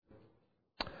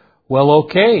Well,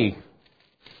 okay.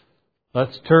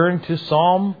 Let's turn to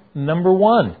Psalm number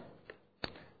 1.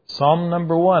 Psalm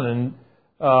number 1. And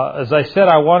as I said,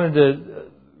 I wanted to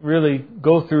really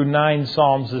go through 9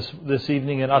 Psalms this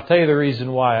evening, and I'll tell you the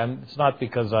reason why. It's not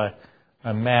because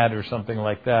I'm mad or something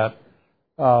like that.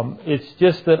 It's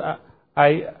just that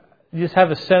I just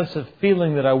have a sense of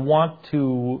feeling that I want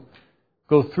to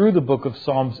go through the book of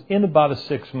Psalms in about a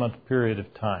 6-month period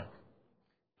of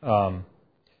time.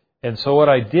 And so what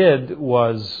I did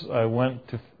was I went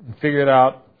to figured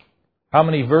out how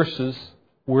many verses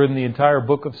were in the entire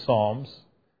book of Psalms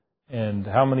and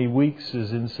how many weeks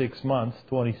is in 6 months,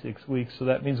 26 weeks. So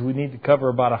that means we need to cover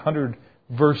about 100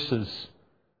 verses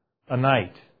a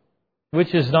night,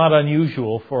 which is not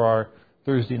unusual for our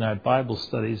Thursday night Bible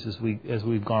studies as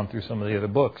we've gone through some of the other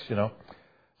books, you know.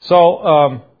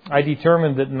 So I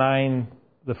determined that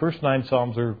the first 9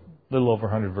 Psalms are a little over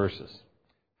 100 verses.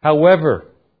 However,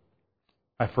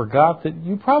 I forgot that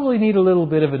you probably need a little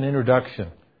bit of an introduction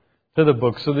to the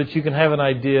book so that you can have an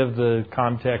idea of the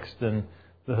context and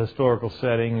the historical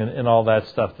setting and all that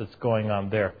stuff that's going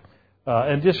on there.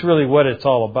 And just really what it's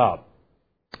all about.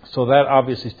 So that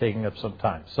obviously is taking up some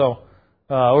time. So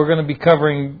we're going to be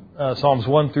covering Psalms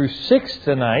 1 through 6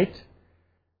 tonight.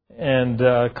 And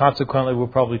consequently, we'll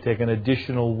probably take an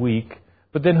additional week.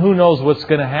 But then who knows what's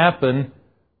going to happen,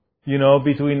 you know,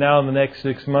 between now and the next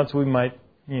 6 months. We might,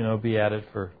 you know, be at it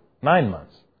for 9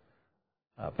 months.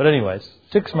 But anyways,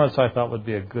 6 months I thought would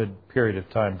be a good period of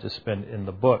time to spend in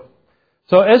the book.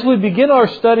 So as we begin our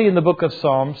study in the book of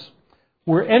Psalms,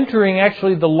 we're entering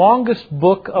actually the longest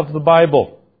book of the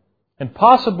Bible and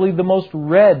possibly the most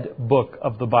read book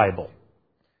of the Bible.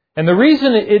 And the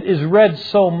reason it is read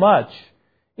so much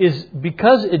is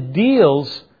because it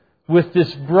deals with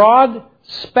this broad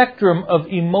spectrum of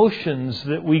emotions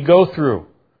that we go through,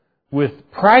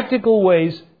 with practical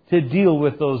ways to deal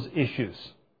with those issues.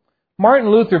 Martin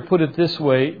Luther put it this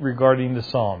way regarding the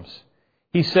Psalms.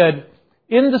 He said,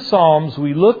 "In the Psalms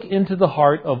we look into the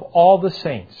heart of all the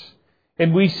saints,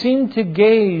 and we seem to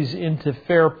gaze into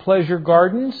fair pleasure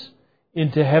gardens,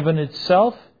 into heaven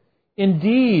itself,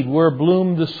 indeed where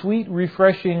bloom the sweet,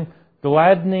 refreshing,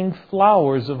 gladdening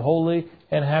flowers of holy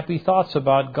and happy thoughts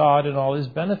about God and all His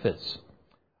benefits.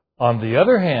 On the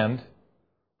other hand,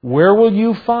 where will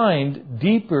you find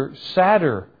deeper,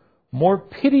 sadder, more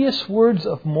piteous words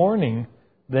of mourning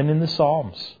than in the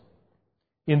Psalms?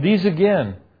 In these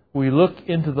again, we look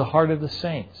into the heart of the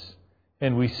saints,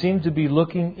 and we seem to be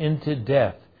looking into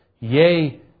death,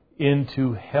 yea,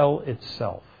 into hell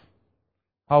itself.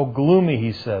 How gloomy,"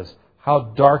 he says, "how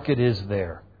dark it is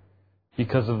there,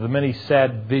 because of the many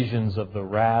sad visions of the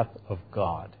wrath of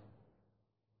God."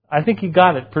 I think he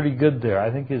got it pretty good there. I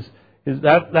think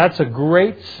that's a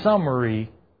great summary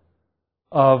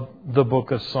of the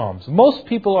book of Psalms. Most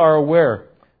people are aware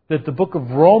that the book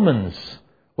of Romans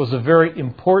was a very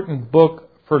important book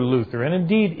for Luther, and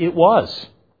indeed it was.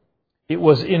 It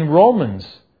was in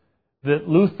Romans that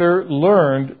Luther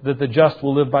learned that the just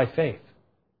will live by faith.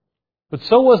 But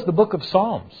so was the book of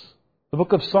Psalms. The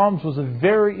book of Psalms was a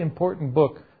very important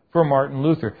book for Martin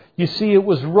Luther. You see, it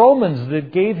was Romans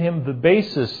that gave him the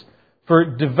basis for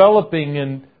developing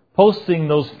and posting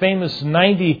those famous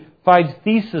 95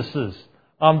 theses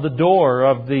on the door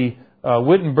of the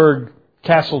Wittenberg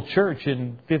Castle Church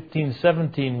in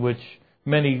 1517, which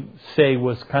many say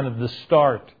was kind of the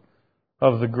start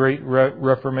of the Great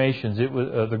Reformation. It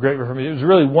was It was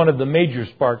really one of the major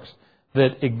sparks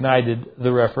that ignited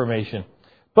the Reformation.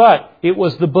 But it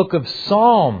was the book of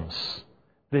Psalms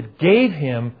that gave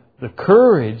him the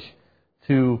courage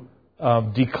to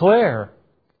declare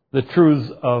the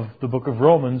truths of the book of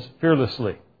Romans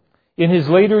fearlessly. In his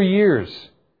later years,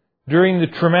 during the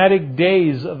traumatic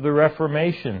days of the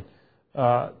Reformation,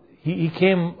 he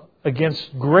came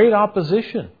against great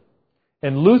opposition.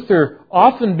 And Luther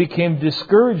often became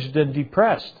discouraged and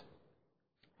depressed.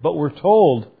 But we're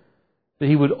told that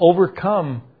he would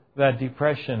overcome that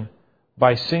depression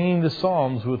by singing the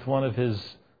Psalms with one of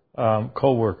his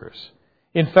co-workers.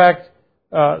 In fact,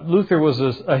 Luther was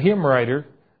a hymn writer,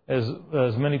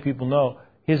 as many people know.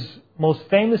 His most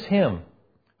famous hymn,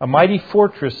 "A Mighty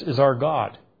Fortress is Our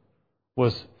God,"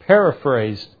 was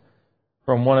paraphrased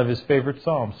from one of his favorite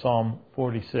Psalms, Psalm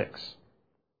 46.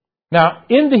 Now,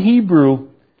 in the Hebrew,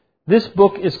 this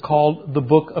book is called the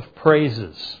Book of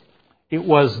Praises. It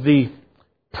was the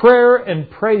prayer and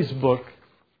praise book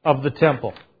of the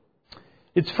temple.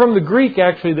 It's from the Greek,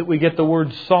 actually, that we get the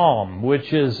word psalm,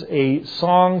 which is a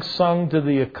song sung to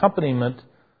the accompaniment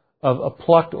of a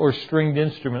plucked or stringed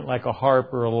instrument like a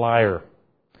harp or a lyre.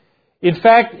 In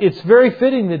fact, it's very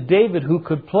fitting that David, who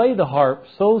could play the harp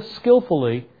so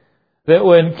skillfully, That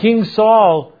when King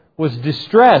Saul was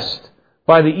distressed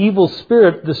by the evil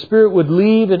spirit, the spirit would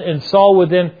leave and Saul would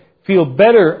then feel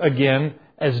better again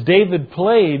as David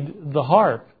played the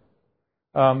harp.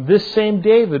 This same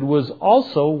David was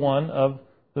also one of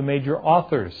the major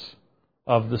authors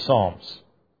of the Psalms.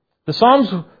 The Psalms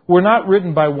were not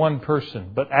written by one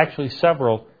person, but actually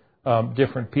several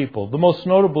different people. The most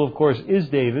notable, of course, is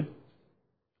David,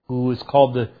 who is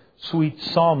called the sweet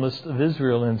psalmist of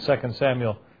Israel in 2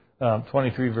 Samuel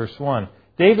 23, verse 1.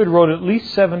 David wrote at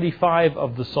least 75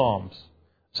 of the Psalms.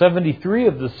 73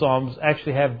 of the Psalms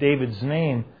actually have David's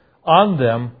name on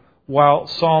them, while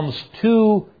Psalms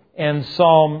 2 and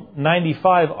Psalm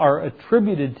 95 are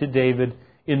attributed to David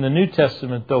in the New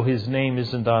Testament, though his name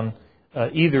isn't on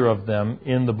either of them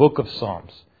in the book of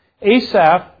Psalms.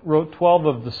 Asaph wrote 12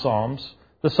 of the Psalms.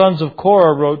 The sons of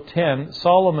Korah wrote 10.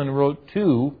 Solomon wrote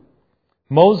 2.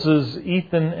 Moses,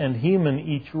 Ethan, and Heman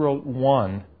each wrote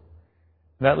 1.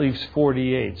 That leaves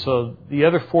 48. So the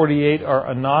other 48 are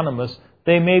anonymous.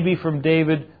 They may be from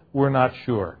David. We're not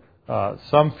sure.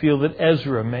 Some feel that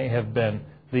Ezra may have been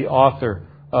the author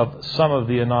of some of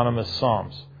the anonymous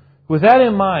Psalms. With that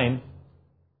in mind,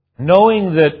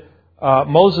 knowing that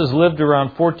Moses lived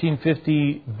around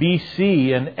 1450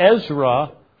 BC and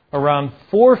Ezra around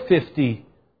 450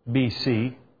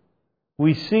 BC,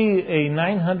 we see a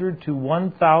 900 to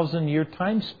 1,000 year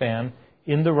time span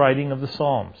in the writing of the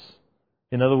Psalms.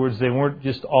 In other words, they weren't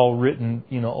just all written,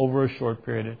 over a short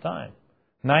period of time.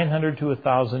 900 to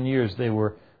 1,000 years they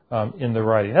were in the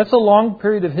writing. That's a long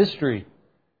period of history,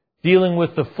 dealing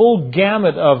with the full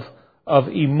gamut of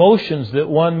emotions that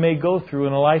one may go through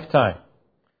in a lifetime.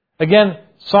 Again,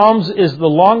 Psalms is the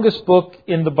longest book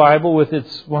in the Bible with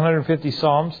its 150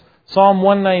 Psalms. Psalm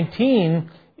 119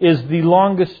 is the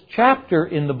longest chapter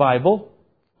in the Bible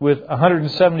with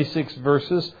 176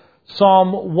 verses.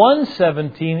 Psalm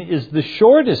 117 is the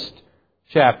shortest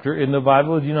chapter in the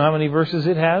Bible. Do you know how many verses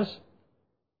it has?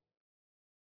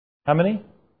 How many?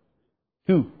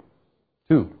 2.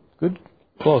 Good.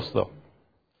 Close, though.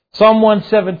 Psalm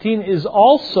 117 is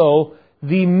also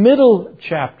the middle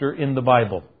chapter in the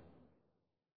Bible.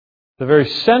 The very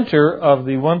center of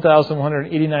the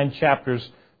 1,189 chapters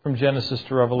from Genesis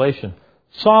to Revelation.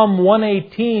 Psalm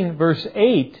 118, verse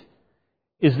 8,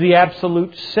 is the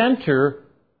absolute center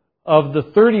of the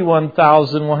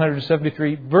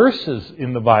 31,173 verses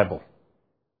in the Bible.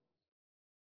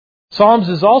 Psalms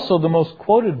is also the most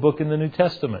quoted book in the New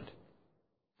Testament.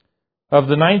 Of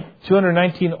the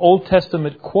 219 Old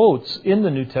Testament quotes in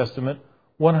the New Testament,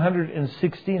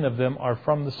 116 of them are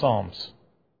from the Psalms.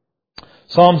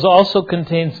 Psalms also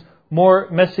contains more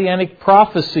messianic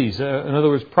prophecies, in other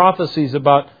words, prophecies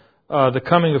about the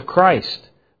coming of Christ,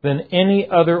 than any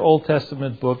other Old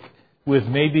Testament book, with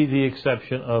maybe the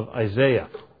exception of Isaiah.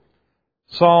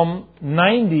 Psalm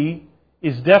 90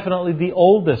 is definitely the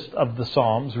oldest of the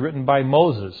Psalms, written by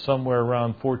Moses, somewhere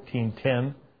around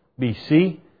 1410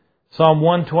 BC. Psalm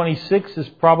 126 is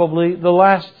probably the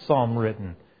last psalm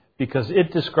written, because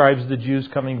it describes the Jews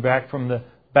coming back from the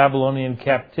Babylonian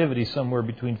captivity somewhere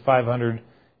between 500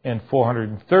 and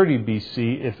 430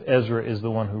 BC, if Ezra is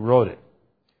the one who wrote it.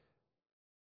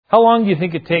 How long do you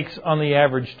think it takes on the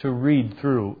average to read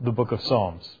through the book of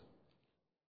Psalms?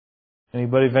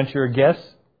 Anybody venture a guess?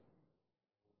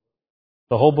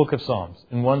 The whole book of Psalms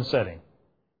in one setting.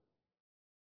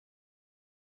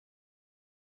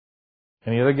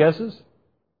 Any other guesses?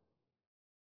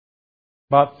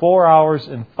 About 4 hours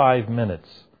and 5 minutes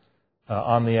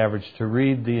on the average to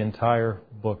read the entire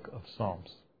book of Psalms.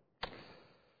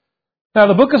 Now,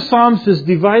 the book of Psalms is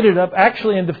divided up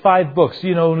actually into 5 books.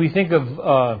 When we think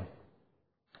of,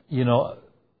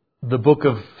 the book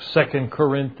of 2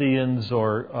 Corinthians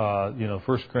or,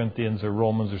 1 Corinthians or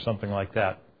Romans or something like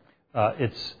that,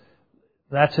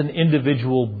 that's an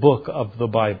individual book of the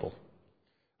Bible.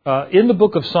 In the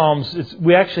book of Psalms,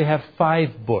 we actually have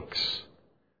 5 books.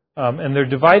 And they're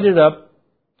divided up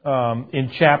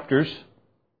in chapters,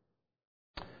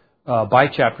 by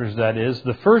chapters, that is.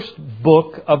 The first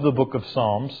book of the book of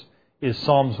Psalms is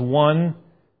Psalms 1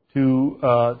 to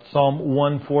Psalm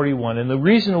 141. And the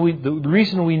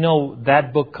reason we know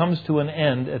that book comes to an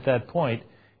end at that point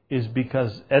is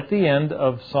because at the end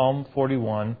of Psalm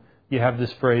 41, you have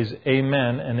this phrase,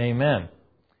 Amen and Amen.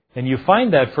 And you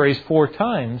find that phrase 4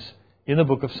 times in the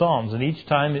book of Psalms. And each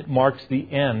time it marks the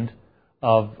end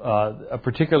of a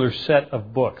particular set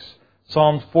of books.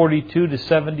 Psalms 42 to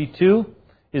 72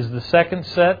 is the second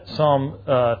set. Psalm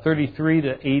 33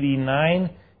 to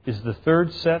 89 is the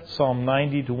third set. Psalm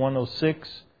 90 to 106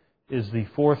 is the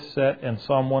fourth set. And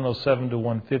Psalm 107 to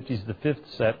 150 is the fifth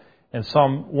set. And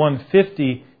Psalm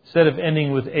 150 instead of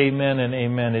ending with amen and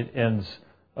amen, it ends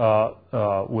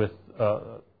with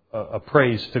a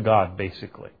praise to God,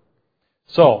 basically.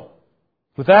 So,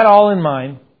 with that all in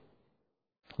mind,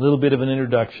 a little bit of an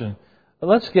introduction, but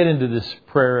let's get into this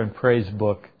prayer and praise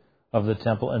book of the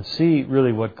temple and see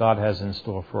really what God has in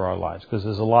store for our lives, because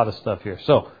there's a lot of stuff here.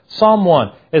 So, Psalm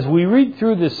 1. As we read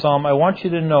through this psalm, I want you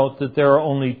to note that there are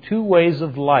only two ways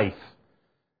of life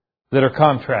that are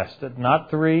contrasted. Not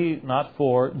three, not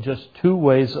four, just two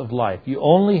ways of life. You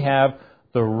only have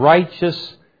the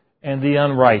righteous and the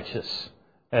unrighteous,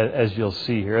 as you'll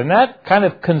see here. And that kind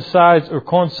of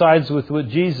coincides with what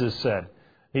Jesus said.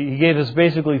 He gave us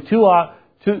basically two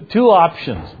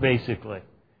options, basically.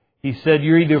 He said,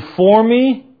 you're either for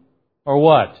me or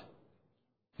what?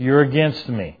 You're against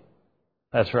me.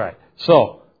 That's right.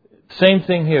 So, same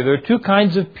thing here. There are two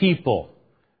kinds of people,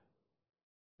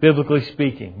 biblically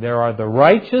speaking. There are the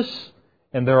righteous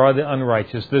and there are the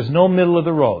unrighteous. There's no middle of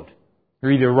the road.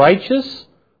 You're either righteous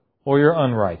or you're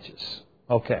unrighteous.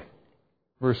 Okay.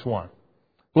 Verse 1.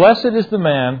 Blessed is the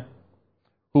man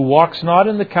who walks not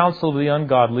in the counsel of the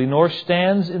ungodly, nor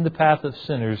stands in the path of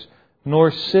sinners, nor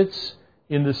sits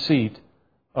in the seat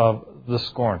of the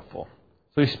scornful.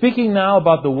 So he's speaking now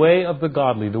about the way of the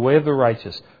godly, the way of the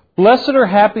righteous. Blessed or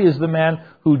happy is the man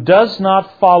who does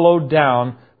not follow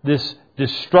down this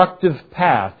destructive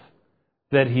path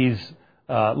that he's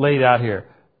laid out here.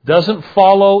 Doesn't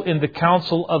follow in the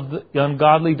counsel of the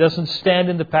ungodly, doesn't stand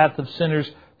in the path of sinners,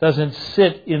 doesn't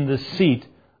sit in the seat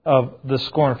of the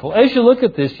scornful. As you look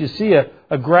at this, you see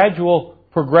a gradual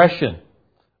progression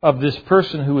of this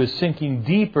person who is sinking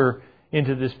deeper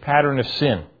into this pattern of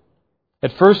sin.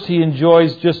 At first, he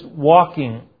enjoys just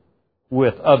walking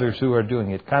with others who are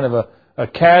doing it, kind of a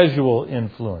casual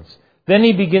influence. Then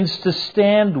he begins to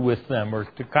stand with them or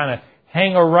to kind of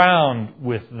hang around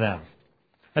with them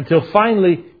until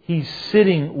finally he's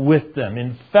sitting with them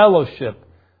in fellowship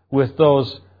with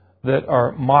those that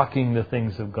are mocking the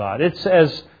things of God. It's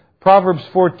as Proverbs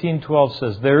 14:12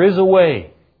 says, there is a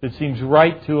way that seems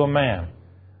right to a man,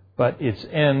 but its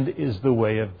end is the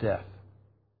way of death.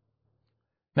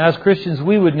 Now, as Christians,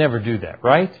 we would never do that,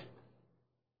 right?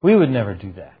 We would never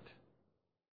do that.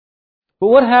 But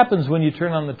what happens when you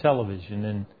turn on the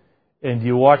television and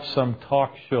you watch some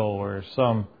talk show or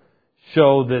some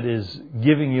show that is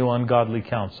giving you ungodly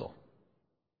counsel?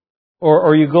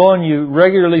 Or you go and you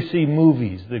regularly see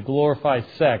movies that glorify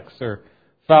sex or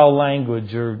foul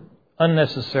language or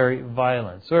unnecessary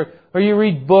violence. Or you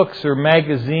read books or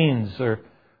magazines or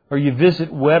you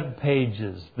visit web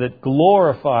pages that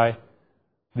glorify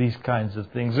these kinds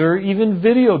of things. Or even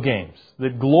video games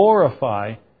that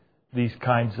glorify these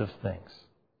kinds of things.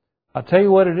 I'll tell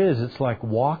you what it is. It's like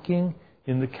walking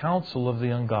in the counsel of the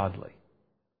ungodly.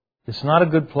 It's not a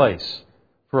good place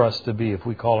for us to be if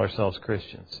we call ourselves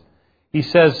Christians. He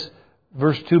says,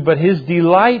 verse 2, but his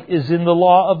delight is in the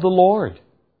law of the Lord,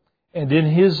 and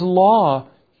in his law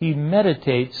he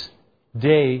meditates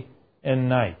day and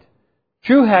night.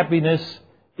 True happiness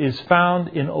is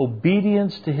found in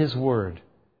obedience to his word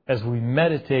as we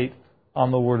meditate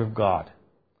on the word of God.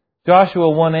 Joshua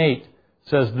 1:8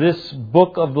 says, this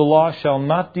book of the law shall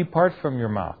not depart from your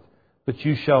mouth, but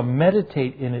you shall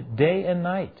meditate in it day and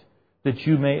night, that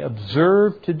you may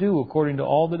observe to do according to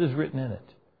all that is written in it.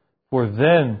 For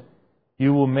then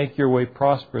you will make your way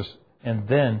prosperous, and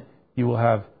then you will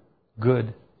have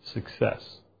good success.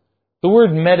 The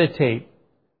word meditate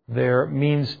there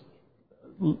means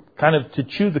kind of to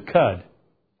chew the cud.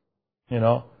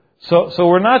 So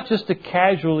we're not just to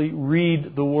casually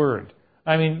read the Word.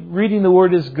 I mean, reading the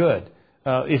Word is good.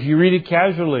 If you read it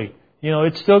casually,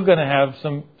 it's still going to have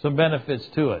some benefits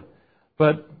to it.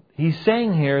 But he's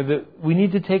saying here that we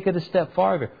need to take it a step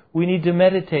farther. We need to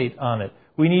meditate on it.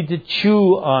 We need to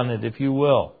chew on it, if you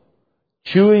will.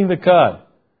 Chewing the cud.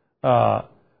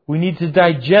 We need to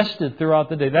digest it throughout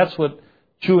the day. That's what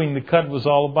chewing the cud was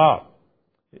all about.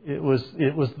 It was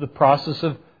the process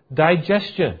of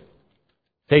digestion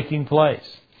taking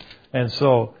place. And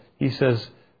so he says,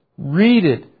 read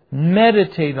it,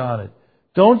 meditate on it.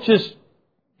 Don't just,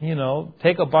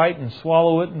 take a bite and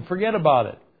swallow it and forget about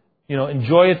it.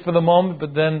 Enjoy it for the moment,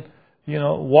 but then,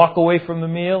 walk away from the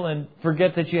meal and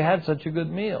forget that you had such a good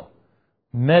meal.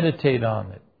 Meditate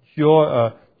on it.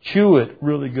 Chew it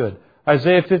really good.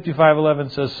 Isaiah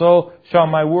 55:11 says, so shall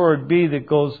my word be that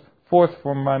goes forth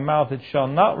from my mouth. It shall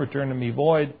not return to me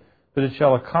void, but it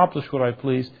shall accomplish what I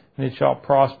please, and it shall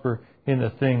prosper in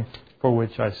the thing for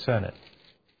which I sent it.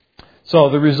 So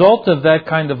the result of that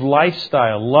kind of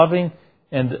lifestyle, loving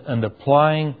and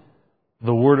applying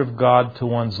the Word of God to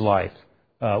one's life,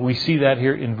 we see that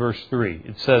here in verse 3.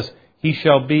 It says, he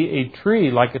shall be a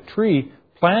tree, like a tree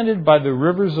planted by the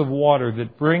rivers of water,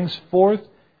 that brings forth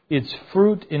its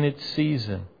fruit in its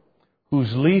season,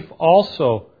 whose leaf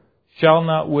also shall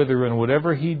not wither, and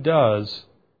whatever he does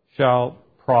shall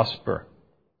prosper.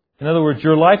 In other words,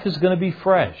 your life is going to be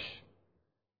fresh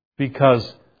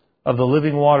because of the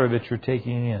living water that you're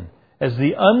taking in. As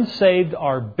the unsaved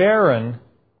are barren,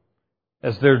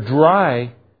 as they're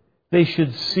dry, they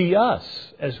should see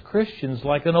us as Christians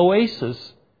like an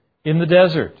oasis in the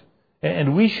desert.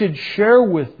 And we should share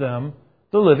with them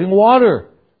the living water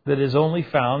that is only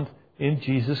found in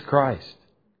Jesus Christ.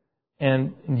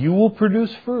 And you will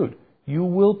produce fruit. You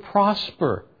will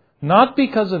prosper. Not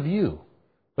because of you,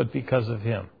 but because of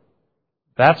Him.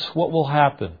 That's what will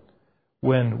happen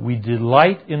when we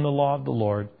delight in the law of the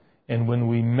Lord and when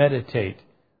we meditate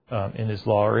in His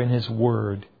law or in His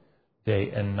Word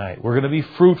day and night. We're going to be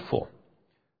fruitful.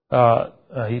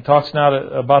 He talks now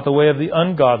about the way of the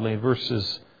ungodly,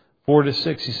 verses 4 to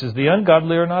 6. He says, "The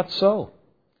ungodly are not so,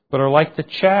 but are like the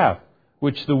chaff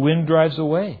which the wind drives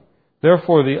away.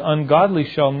 Therefore the ungodly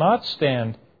shall not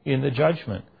stand in the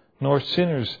judgment, nor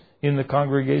sinners in the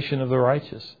congregation of the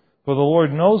righteous. For the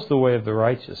Lord knows the way of the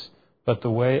righteous, but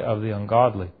the way of the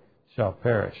ungodly shall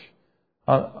perish."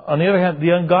 On the other hand,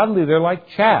 the ungodly, they're like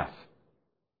chaff.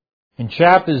 And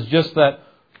chaff is just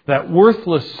that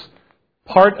worthless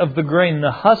part of the grain,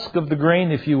 the husk of the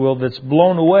grain, if you will, that's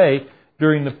blown away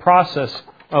during the process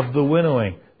of the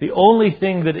winnowing. The only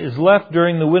thing that is left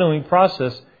during the winnowing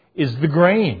process is the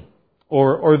grain,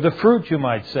 or the fruit, you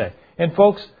might say. And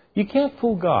folks, you can't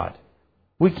fool God.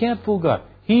 We can't fool God.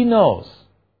 He knows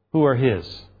who are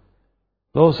His,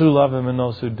 those who love Him and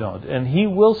those who don't. And He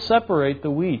will separate the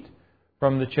wheat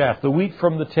from the chaff, the wheat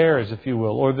from the tares, if you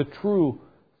will, or the true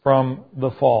from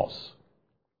the false.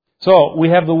 So, we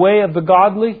have the way of the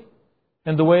godly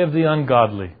and the way of the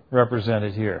ungodly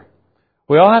represented here.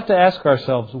 We all have to ask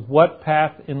ourselves what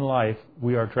path in life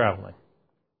we are traveling.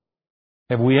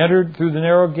 Have we entered through the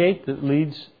narrow gate that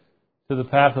leads to the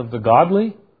path of the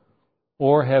godly?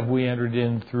 Or have we entered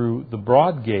in through the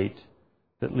broad gate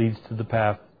that leads to the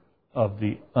path of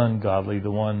the ungodly,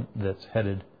 the one that's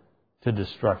headed to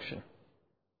destruction?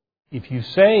 If you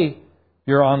say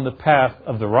you're on the path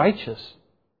of the righteous,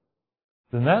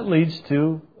 then that leads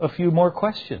to a few more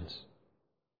questions.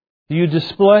 Do you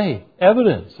display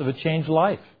evidence of a changed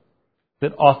life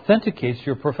that authenticates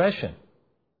your profession?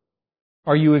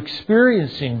 Are you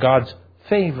experiencing God's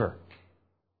favor?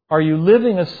 Are you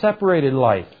living a separated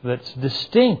life that's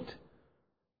distinct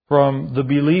from the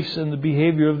beliefs and the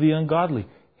behavior of the ungodly?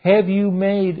 Have you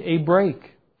made a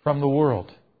break from the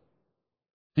world?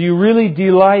 Do you really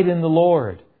delight in the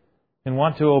Lord and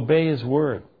want to obey His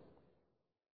Word?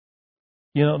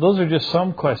 You know, those are just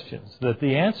some questions. That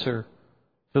the answer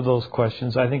to those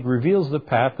questions, I think, reveals the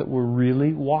path that we're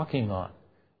really walking on.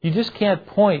 You just can't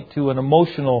point to an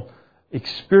emotional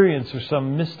experience or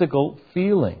some mystical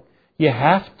feeling. You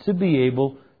have to be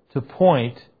able to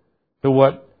point to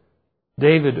what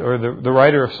David, or the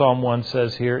writer of Psalm 1,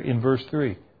 says here in verse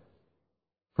 3.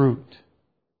 Fruit.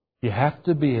 You have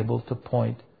to be able to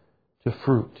point to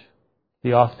fruit.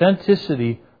 The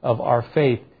authenticity of our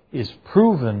faith is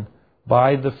proven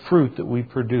by the fruit that we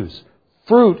produce.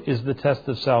 Fruit is the test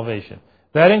of salvation.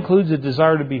 That includes a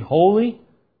desire to be holy,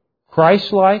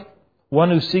 Christ-like, one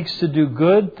who seeks to do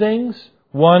good things,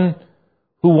 one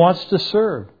who wants to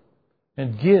serve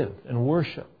and give and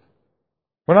worship.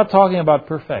 We're not talking about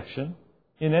perfection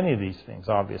in any of these things,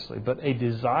 obviously, but a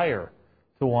desire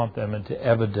to want them and to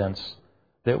evidence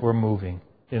that we're moving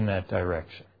in that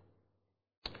direction.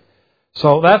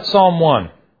 So that's Psalm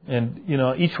 1. And, you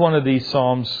know, each one of these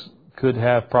Psalms could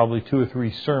have probably 2 or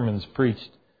 3 sermons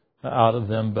preached out of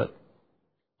them, but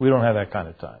we don't have that kind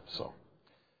of time. So,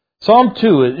 Psalm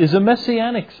 2 is a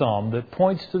messianic psalm that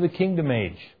points to the kingdom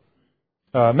age.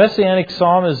 Messianic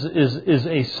psalm is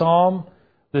a psalm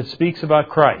that speaks about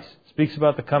Christ, speaks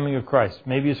about the coming of Christ.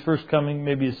 Maybe His first coming,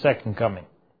 maybe His second coming.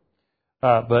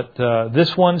 But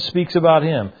this one speaks about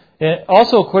Him. And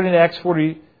also, according to Acts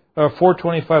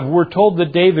 4:25, we're told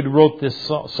that David wrote this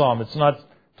psalm. It's not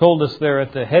told us there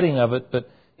at the heading of it, but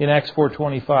in Acts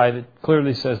 4:25, it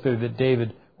clearly says there that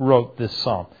David wrote this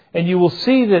psalm. And you will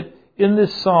see that in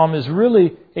this psalm is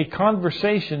really a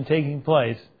conversation taking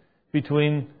place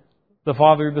between the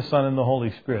Father, the Son, and the Holy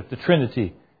Spirit, the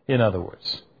Trinity, in other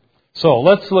words. So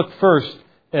let's look first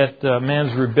at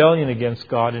man's rebellion against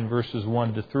God in verses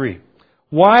 1 to 3.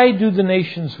 Why do the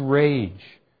nations rage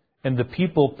and the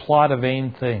people plot a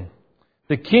vain thing?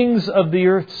 The kings of the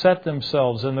earth set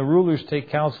themselves, and the rulers take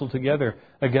counsel together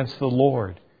against the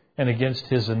Lord and against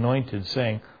His anointed,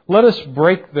 saying, "Let us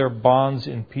break their bonds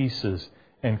in pieces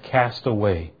and cast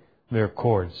away their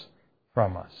cords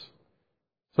from us.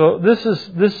 So this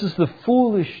is the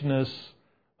foolishness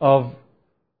of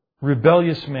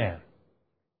rebellious man.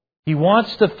 He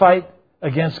wants to fight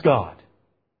against God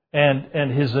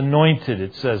and His anointed,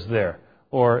 it says there,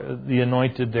 or the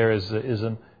anointed there is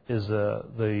the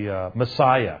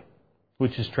Messiah,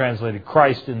 which is translated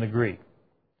Christ in the Greek.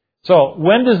 So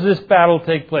when does this battle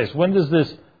take place? When does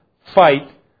this fight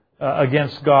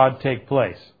against God take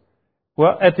place?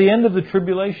 Well, at the end of the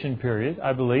tribulation period,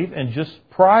 I believe, and just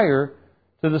prior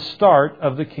to the start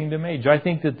of the kingdom age. I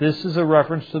think that this is a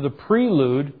reference to the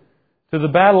prelude to the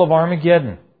battle of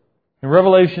Armageddon. In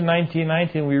Revelation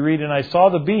 19:19 we read, "And I saw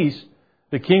the beast,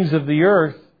 the kings of the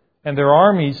earth, and their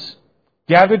armies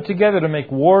gathered together to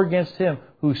make war against him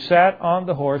who sat on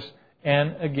the horse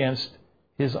and against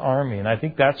his army." And I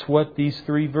think that's what these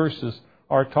three verses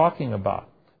are talking about.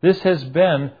 This has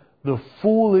been the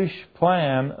foolish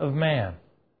plan of man,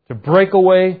 to break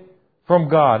away from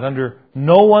God under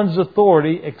no one's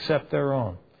authority except their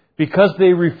own. Because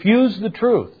they refuse the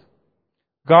truth,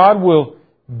 God will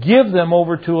give them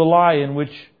over to a lie in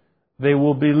which they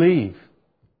will believe.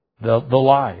 The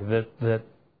lie that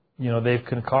they've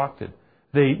concocted.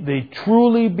 They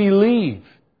truly believe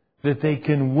that they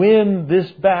can win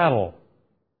this battle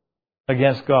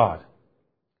against God.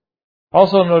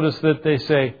 Also notice that they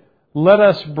say, "Let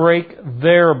us break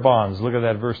their bonds." Look at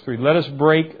that, verse 3. "Let us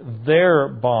break their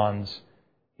bonds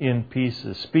in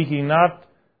pieces." Speaking not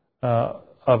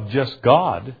of just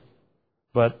God,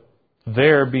 but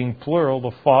their being plural,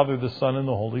 the Father, the Son, and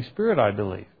the Holy Spirit, I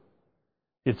believe.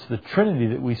 It's the Trinity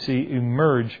that we see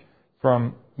emerge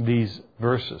from these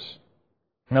verses.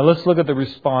 Now let's look at the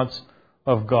response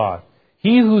of God.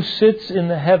 "He who sits in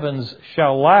the heavens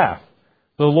shall laugh.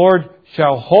 The Lord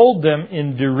shall hold them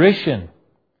in derision.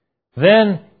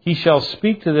 Then He shall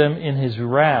speak to them in His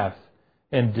wrath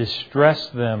and distress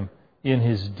them in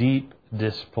His deep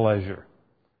displeasure."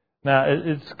 Now,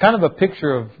 it's kind of a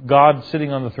picture of God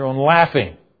sitting on the throne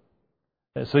laughing.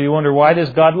 So you wonder, why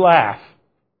does God laugh?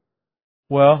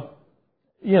 Well,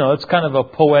 it's kind of a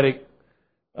poetic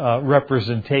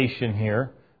representation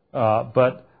here.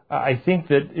 But I think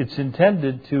that it's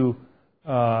intended to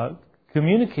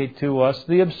communicate to us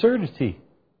the absurdity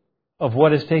of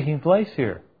what is taking place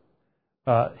here.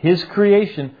 His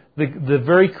creation, the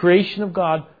very creation of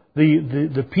God,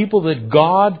 the people that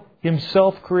God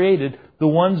Himself created, the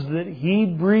ones that He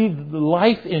breathed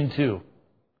life into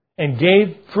and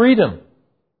gave freedom,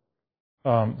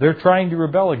 they're trying to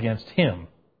rebel against Him,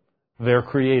 their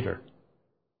Creator.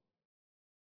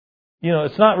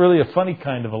 It's not really a funny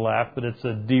kind of a laugh, but it's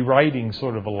a deriding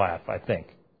sort of a laugh, I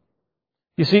think.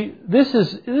 You see, this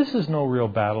is no real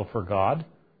battle for God.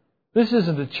 This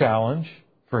isn't a challenge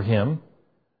for Him,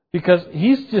 because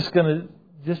He's just going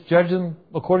to judge them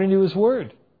according to His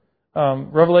Word.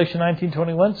 Revelation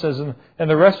 19:21 says, "And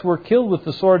the rest were killed with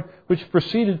the sword which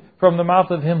proceeded from the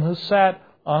mouth of Him who sat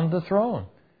on the throne."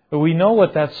 But we know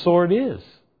what that sword is.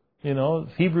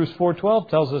 Hebrews 4:12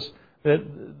 tells us that...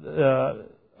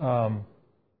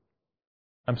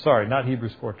 I'm sorry, not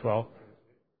Hebrews 4:12.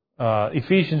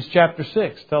 Ephesians chapter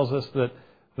 6 tells us that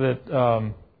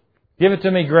give it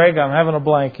to me, Greg. I'm having a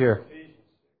blank here.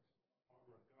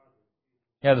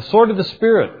 Yeah, the sword of the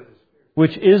Spirit,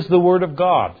 which is the Word of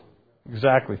God.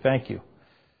 Exactly. Thank you.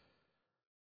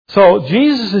 So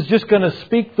Jesus is just going to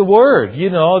speak the Word.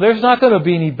 There's not going to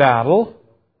be any battle.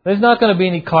 There's not going to be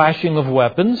any clashing of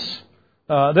weapons.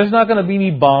 There's not going to be any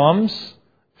bombs,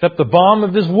 except the bomb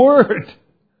of His Word.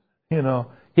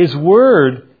 His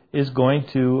Word is going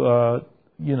to,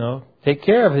 take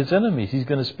care of His enemies. He's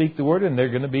going to speak the Word and they're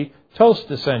going to be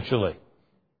toast, essentially.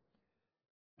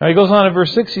 Now He goes on in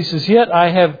verse 6, He says, "Yet I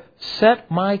have set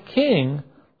my King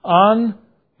on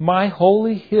my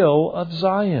holy hill of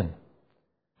Zion."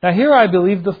 Now here I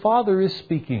believe the Father is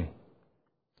speaking,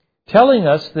 telling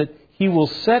us that He will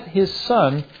set His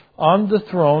Son on the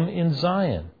throne in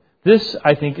Zion. This,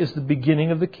 I think, is the beginning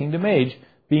of the kingdom age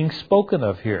being spoken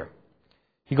of here.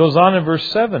 He goes on in verse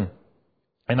 7,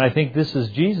 and I think this is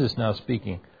Jesus now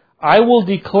speaking. "I will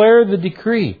declare the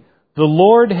decree. The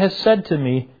Lord has said to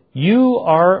me, you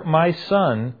are my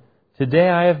Son. Today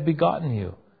I have begotten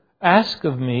you. Ask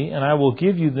of me, and I will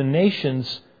give you the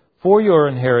nations for your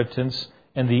inheritance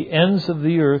and the ends of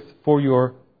the earth for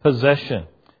your possession.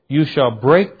 You shall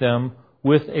break them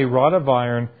with a rod of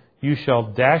iron. You shall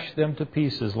dash them to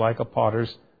pieces like a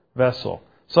potter's vessel."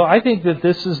 So I think that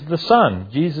this is the Son,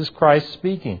 Jesus Christ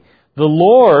speaking. The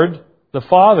Lord, the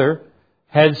Father,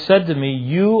 had said to me,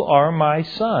 "You are my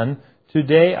Son.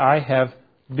 Today I have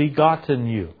begotten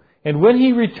you." And when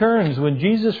He returns, when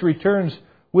Jesus returns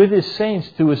with His saints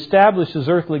to establish His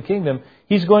earthly kingdom,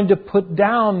 He's going to put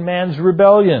down man's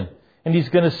rebellion. And He's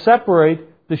going to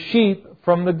separate the sheep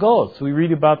from the goats. We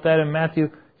read about that in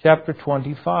Matthew chapter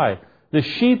 25. The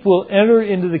sheep will enter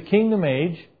into the kingdom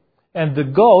age, and the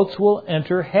goats will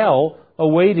enter hell,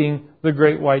 awaiting the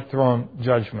great white throne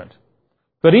judgment.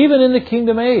 But even in the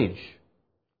kingdom age,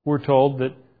 we're told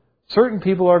that certain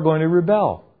people are going to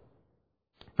rebel,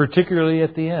 particularly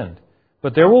at the end.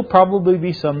 But there will probably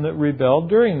be some that rebel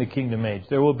during the kingdom age.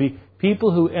 There will be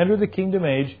people who enter the kingdom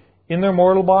age in their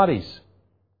mortal bodies.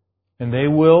 And they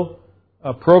will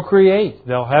procreate.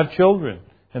 They'll have children.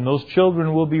 And those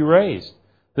children will be raised.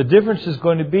 The difference is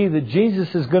going to be that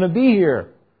Jesus is going to be here,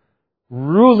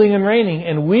 ruling and reigning.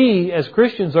 And we, as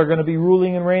Christians, are going to be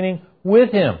ruling and reigning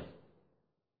with Him.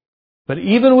 But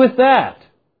even with that,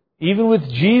 even with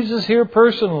Jesus here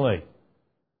personally,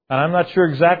 and I'm not sure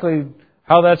exactly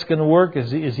how that's going to work.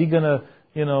 Is he going to,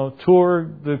 tour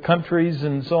the countries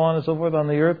and so on and so forth on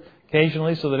the earth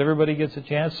occasionally so that everybody gets a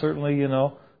chance? Certainly,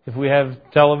 if we have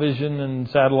television and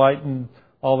satellite and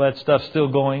all that stuff still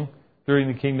going during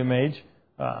the kingdom age,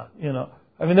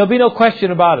 there'll be no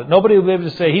question about it. Nobody will be able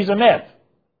to say, He's a myth.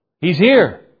 He's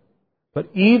here. But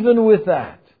even with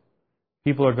that,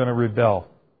 people are going to rebel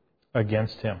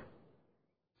against Him.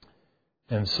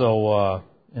 And so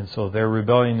their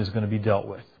rebellion is going to be dealt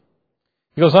with.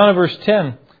 He goes on in verse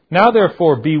 10, Now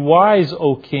therefore be wise,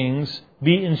 O kings,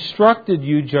 be instructed,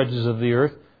 you judges of the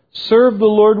earth. Serve the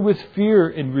Lord with fear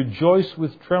and rejoice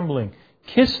with trembling.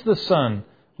 Kiss the Son,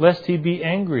 lest He be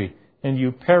angry, and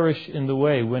you perish in the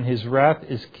way, when His wrath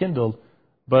is kindled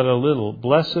but a little.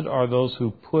 Blessed are those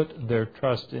who put their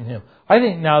trust in Him. I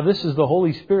think now this is the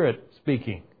Holy Spirit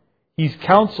speaking. He's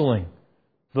counseling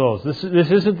those. This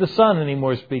isn't the Son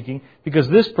anymore speaking, because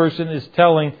this person is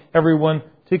telling everyone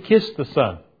to kiss the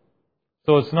Son.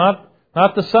 So it's not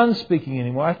the Son speaking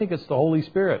anymore. I think it's the Holy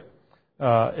Spirit.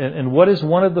 And what is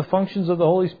one of the functions of the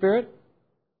Holy Spirit?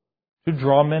 To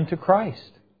draw men to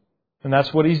Christ. And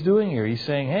that's what He's doing here. He's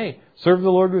saying, hey, serve the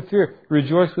Lord with fear,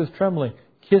 rejoice with trembling,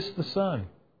 kiss the Son.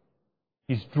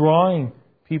 He's drawing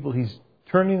people. He's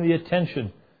turning the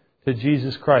attention to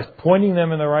Jesus Christ, pointing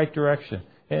them in the right direction.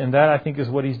 And that, I think, is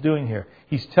what He's doing here.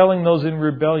 He's telling those in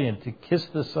rebellion to kiss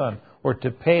the Son, or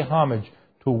to pay homage,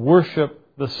 to worship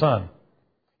the Son.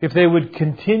 If they would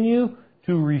continue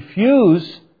to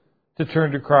refuse to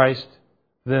turn to Christ,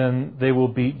 then they will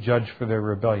be judged for their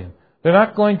rebellion. They're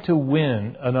not going to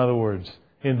win, in other words,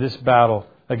 in this battle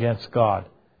against God.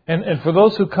 And for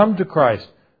those who come to Christ,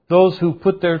 those who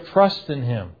put their trust in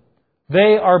Him,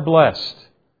 they are blessed.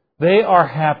 They are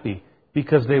happy,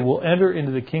 because they will enter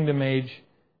into the kingdom age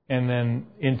and then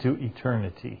into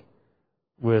eternity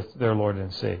with their Lord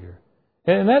and Savior.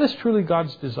 And that is truly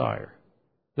God's desire,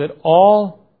 that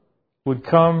all would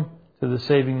come to the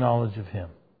saving knowledge of Him.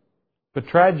 But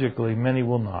tragically, many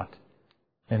will not,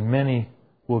 and many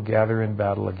will gather in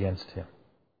battle against Him.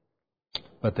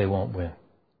 But they won't win,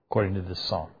 according to this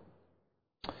psalm.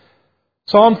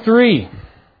 Psalm 3.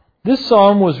 This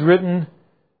psalm was written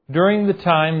during the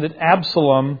time that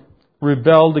Absalom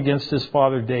rebelled against his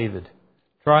father David,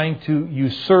 trying to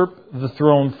usurp the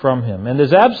throne from him. And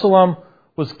as Absalom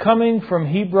was coming from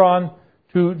Hebron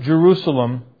to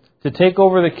Jerusalem to take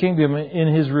over the kingdom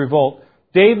in his revolt,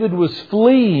 David was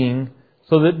fleeing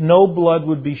so that no blood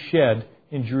would be shed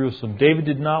in Jerusalem. David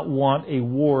did not want a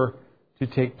war to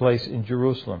take place in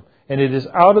Jerusalem. And it is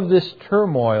out of this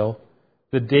turmoil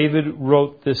that David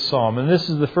wrote this psalm. And this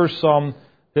is the first psalm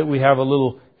that we have a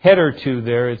little header to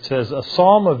there. It says, a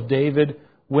psalm of David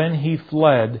when he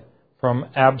fled from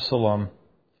Absalom,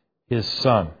 his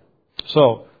son.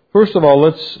 So, first of all,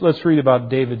 let's read about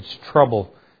David's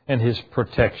trouble and his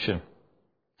protection.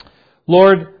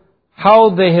 Lord,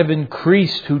 how they have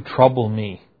increased who trouble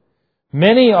me.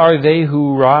 Many are they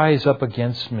who rise up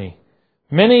against me.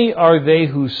 Many are they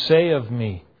who say of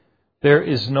me, there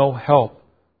is no help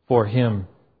for him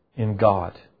in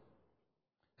God.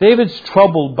 David's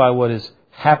troubled by what is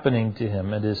happening to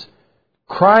him and is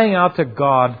crying out to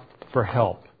God for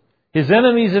help. His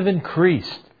enemies have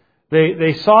increased.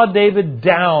 They saw David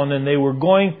down, and they were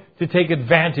going to take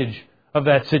advantage of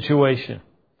that situation.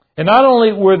 And not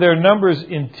only were their numbers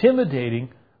intimidating,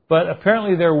 but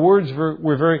apparently their words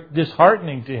were very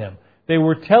disheartening to him. They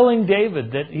were telling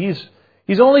David that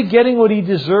he's only getting what he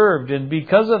deserved, and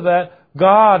because of that,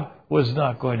 God was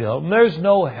not going to help him. There's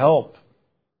no help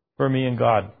for me in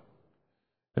God.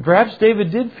 And perhaps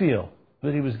David did feel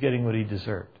that he was getting what he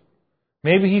deserved.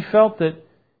 Maybe he felt that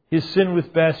his sin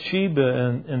with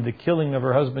Bathsheba and the killing of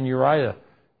her husband Uriah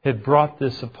had brought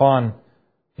this upon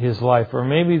his life. Or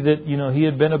maybe that, he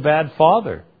had been a bad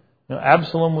father.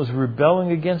 Absalom was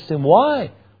rebelling against him.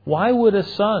 Why? Why would a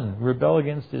son rebel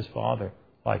against his father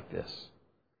like this?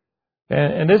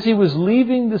 And as he was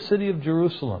leaving the city of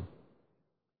Jerusalem,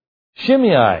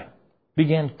 Shimei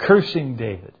began cursing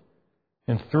David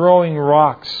and throwing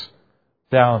rocks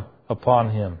down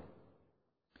upon him.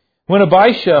 When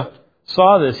Abishai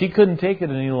saw this, he couldn't take it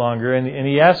any longer, and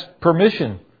he asked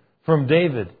permission from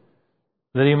David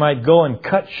that he might go and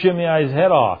cut Shimei's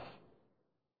head off.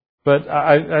 But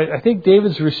I think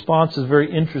David's response is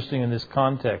very interesting in this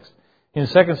context. In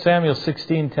 2 Samuel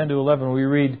 16:10-11, we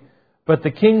read, "But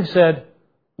the king said,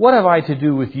 'What have I to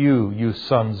do with you, you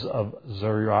sons of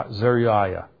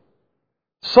Zeruiah?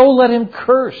 So let him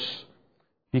curse,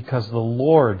 because the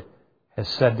Lord has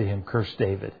said to him, curse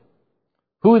David.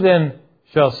 Who then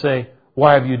shall say,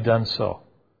 why have you done so?'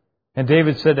 And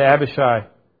David said to Abishai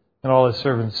and all his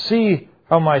servants, 'See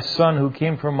how my son who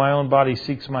came from my own body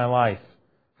seeks my life.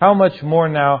 How much more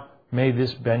now may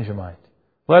this Benjamite?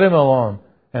 Let him alone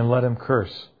and let him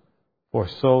curse, for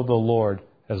so the Lord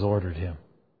has ordered him.'"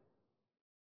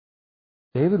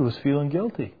 David was feeling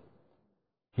guilty.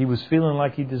 He was feeling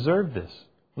like he deserved this.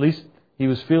 At least he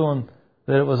was feeling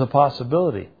that it was a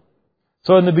possibility.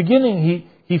 So in the beginning,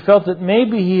 he felt that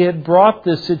maybe he had brought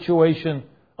this situation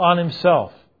on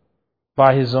himself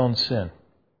by his own sin.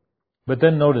 But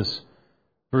then notice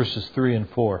verses 3 and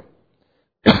 4.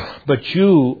 "But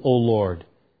you, O Lord,"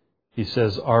 he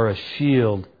says, "are a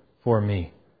shield for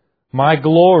me, my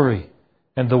glory,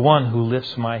 and the one who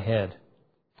lifts my head.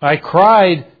 I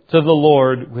cried to the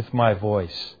Lord with my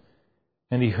voice,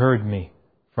 and He heard me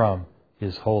from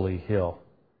His holy hill."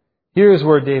 Here is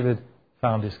where David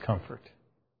found his comfort.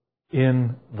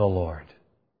 In the Lord.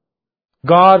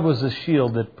 God was the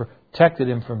shield that protected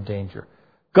him from danger.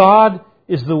 God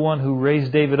is the one who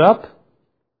raised David up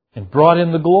and brought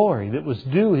him the glory that was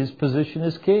due his position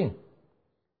as king.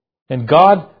 And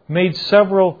God made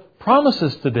several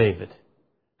promises to David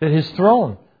that his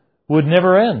throne would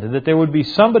never end, and that there would be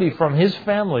somebody from his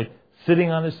family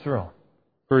sitting on his throne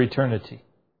for eternity.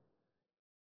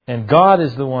 And God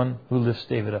is the one who lifts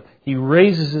David up. He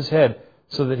raises his head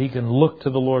so that he can look to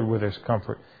the Lord where there's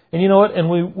comfort. And you know what? And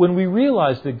when we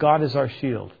realize that God is our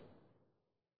shield,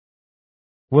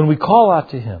 when we call out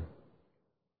to Him,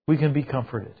 we can be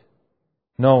comforted,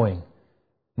 knowing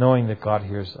that God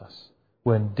hears us.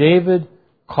 When David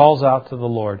calls out to the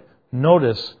Lord,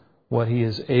 notice what he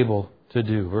is able to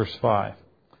do. Verse 5.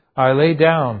 "I lay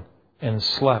down and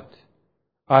slept.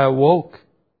 I awoke,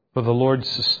 for the Lord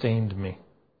sustained me.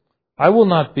 I will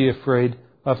not be afraid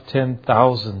of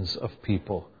 10,000s of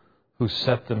people who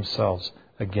set themselves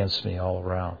against me all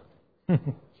around."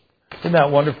 Isn't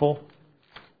that wonderful?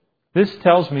 This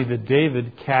tells me that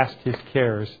David cast his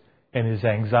cares and his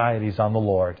anxieties on the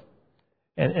Lord.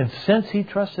 And since he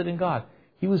trusted in God,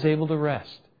 he was able to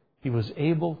rest. He was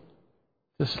able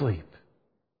to sleep.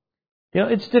 You know,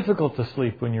 it's difficult to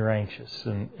sleep when you're anxious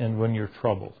and when you're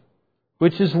troubled,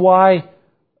 which is why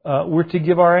we're to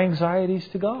give our anxieties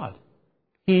to God.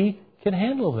 He can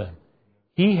handle them.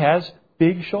 He has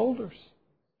big shoulders.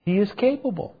 He is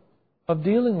capable of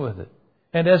dealing with it.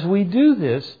 And as we do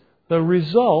this, the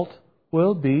result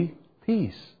will be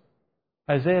peace.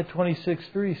 Isaiah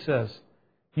 26:3 says,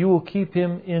 "You will keep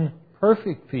him in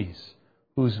perfect peace,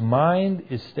 whose mind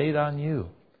is stayed on you,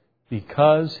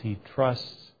 because he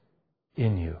trusts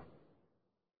in you."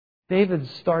 David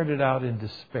started out in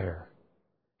despair,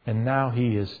 and now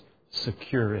he is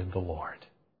secure in the Lord.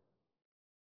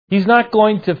 He's not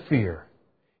going to fear,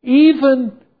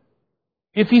 even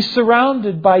if he's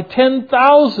surrounded by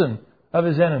 10,000 of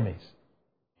his enemies.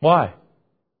 Why?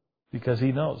 Because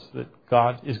he knows that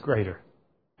God is greater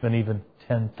than even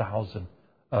 10,000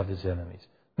 of his enemies.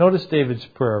 Notice David's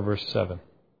prayer, verse 7.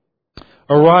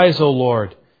 "Arise, O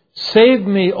Lord, save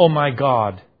me, O my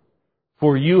God,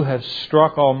 for you have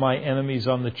struck all my enemies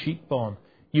on the cheekbone.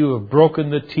 You have broken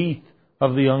the teeth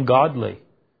of the ungodly.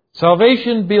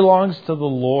 Salvation belongs to the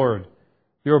Lord.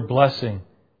 Your blessing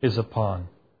is upon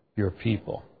your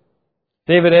people."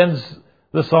 David ends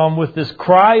the psalm with this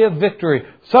cry of victory.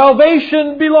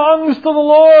 Salvation belongs to the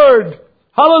Lord.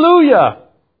 Hallelujah.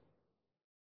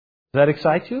 Does that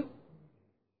excite you?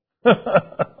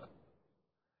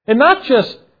 And not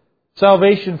just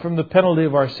salvation from the penalty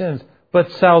of our sins, but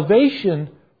salvation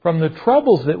from the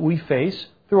troubles that we face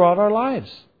throughout our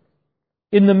lives.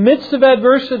 In the midst of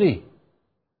adversity,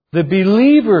 the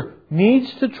believer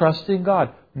needs to trust in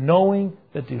God, knowing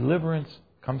that deliverance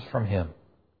comes from Him.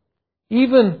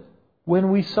 Even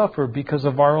when we suffer because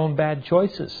of our own bad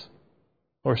choices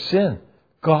or sin,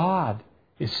 God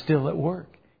is still at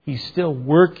work. He's still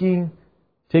working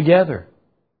together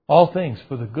all things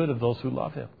for the good of those who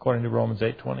love Him, according to Romans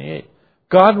 8:28.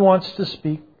 God wants to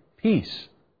speak peace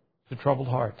to troubled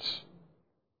hearts.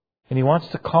 And He wants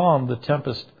to calm the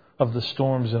tempest of the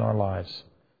storms in our lives.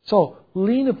 So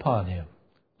lean upon Him.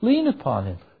 Lean upon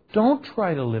Him. Don't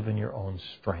try to live in your own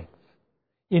strength.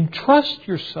 Entrust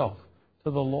yourself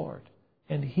to the Lord,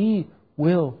 and He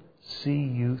will see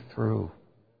you through.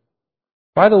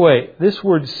 By the way, this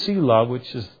word Selah,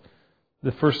 which is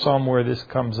the first psalm where this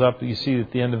comes up, you see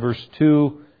at the end of verse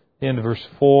 2, the end of verse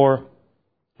 4,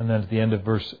 and then at the end of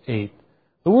verse 8.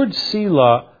 The word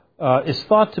Selah is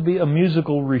thought to be a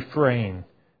musical refrain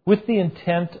with the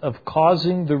intent of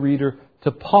causing the reader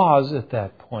to pause at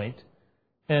that point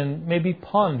and maybe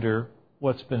ponder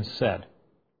what's been said.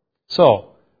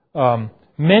 So,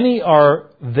 many are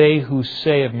they who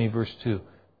say of me, verse 2,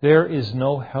 there is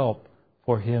no help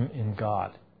for him in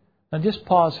God. Now just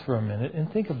pause for a minute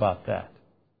and think about that.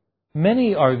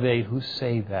 Many are they who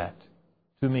say that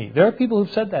to me. There are people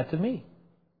who've said that to me.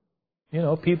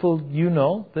 People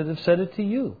that have said it to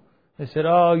you. They said,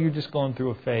 oh, you're just going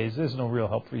through a phase. There's no real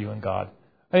help for you in God.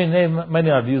 I mean, they might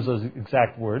not have used those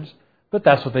exact words, but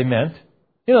that's what they meant.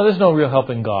 There's no real help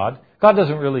in God. God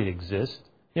doesn't really exist.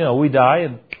 We die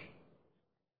and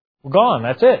we're gone.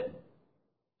 That's it.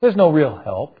 There's no real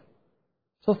help.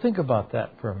 So think about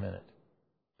that for a minute.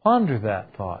 Ponder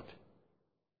that thought.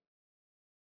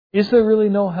 Is there really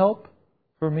no help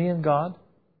for me in God?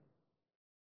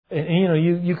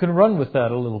 And you can run with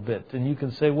that a little bit. And you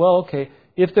can say, well, okay,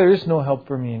 if there is no help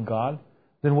for me in God,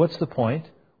 then what's the point?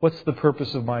 What's the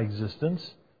purpose of my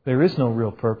existence? There is no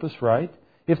real purpose, right?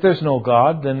 If there's no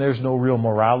God, then there's no real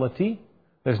morality.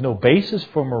 There's no basis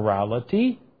for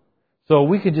morality. So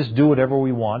we can just do whatever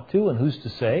we want to, and who's to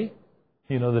say,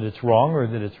 that it's wrong or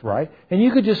that it's right? And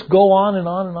you could just go on and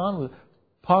on and on with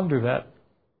ponder that.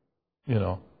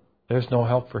 There's no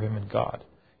help for him in God.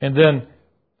 And then,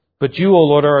 but you, O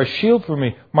Lord, are a shield for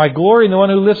me, my glory, and the one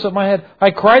who lifts up my head.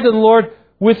 I cried to the Lord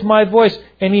with my voice,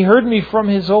 and He heard me from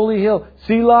His holy hill.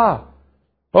 Selah.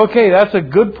 Okay, that's a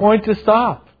good point to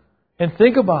stop and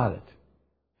think about it.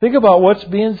 Think about what's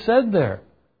being said there.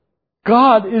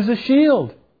 God is a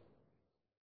shield.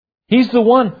 He's the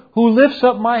one who lifts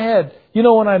up my head.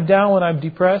 When I'm down, when I'm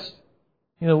depressed,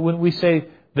 when we say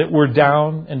that we're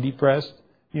down and depressed,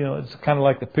 it's kind of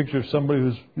like the picture of somebody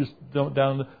who's just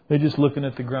down. They're just looking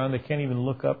at the ground. They can't even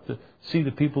look up to see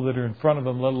the people that are in front of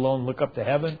them, let alone look up to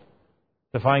heaven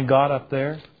to find God up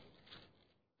there.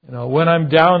 When I'm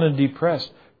down and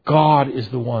depressed, God is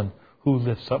the one who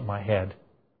lifts up my head.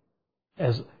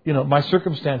 As my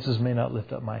circumstances may not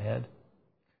lift up my head.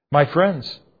 My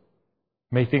friends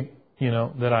may think,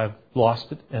 that I've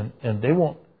lost it, and they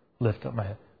won't lift up my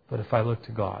head. But if I look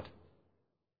to God,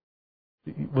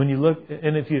 when you look,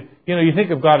 and if you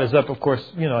think of God as up, of course,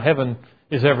 heaven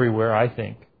is everywhere, I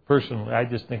think. Personally, I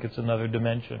just think it's another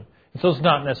dimension. And so it's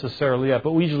not necessarily up,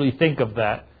 but we usually think of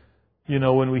that.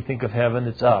 When we think of heaven,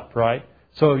 it's up, right?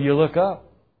 So you look up.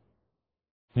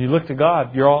 When you look to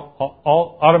God, you're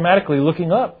all automatically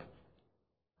looking up.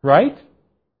 Right?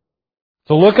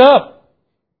 So look up.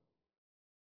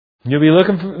 You'll be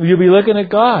looking at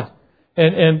God.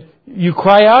 And you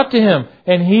cry out to Him,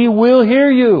 and He will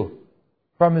hear you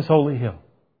from His holy hill.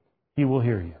 He will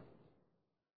hear you.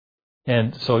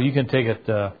 And so you can take it.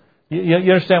 You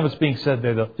understand what's being said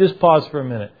there, though. Just pause for a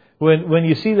minute. When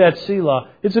you see that Selah,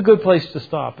 it's a good place to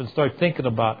stop and start thinking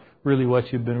about really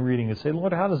what you've been reading and say,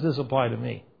 Lord, how does this apply to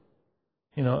me?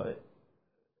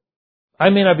 I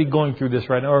may not be going through this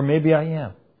right now, or maybe I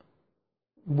am.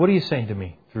 What are you saying to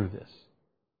me through this?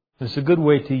 It's a good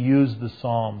way to use the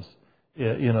Psalms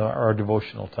in our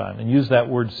devotional time and use that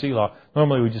word Selah.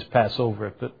 Normally we just pass over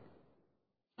it, but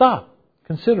stop.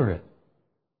 Consider it.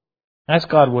 Ask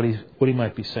God what He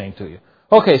might be saying to you.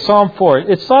 Okay, Psalm 4.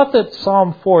 It's thought that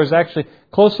Psalm 4 is actually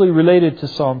closely related to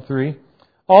Psalm 3,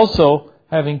 also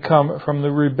having come from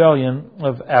the rebellion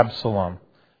of Absalom.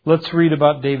 Let's read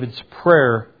about David's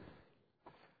prayer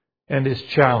and his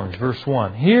challenge. Verse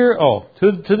 1. Here,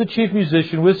 to the chief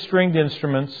musician with stringed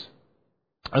instruments,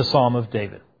 a psalm of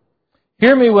David.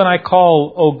 Hear me when I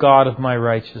call, O God of my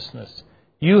righteousness.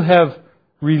 You have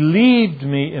relieved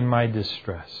me in my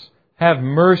distress. Have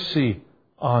mercy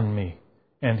on me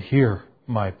and hear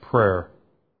my prayer.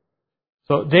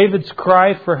 So David's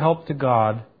cry for help to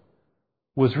God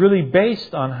was really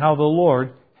based on how the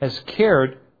Lord has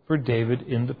cared for David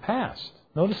in the past.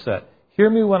 Notice that. Hear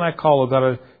me when I call, O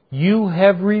God. You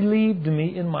have relieved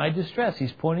me in my distress.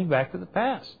 He's pointing back to the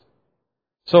past.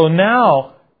 So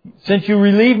now, since you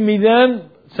relieved me then,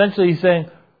 essentially he's saying,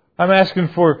 I'm asking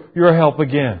for your help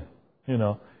again.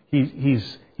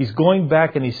 He's going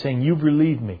back and he's saying, you've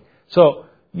relieved me. So,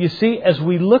 you see, as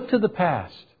we look to the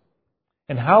past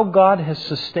and how God has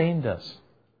sustained us,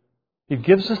 It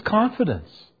gives us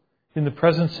confidence in the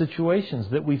present situations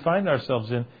that we find ourselves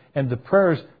in and the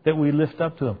prayers that we lift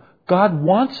up to Him. God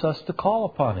wants us to call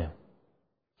upon Him.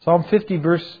 Psalm 50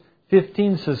 verse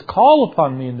 15 says, "Call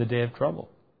upon me in the day of trouble.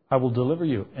 I will deliver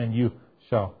you, and you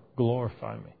shall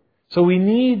glorify me." So we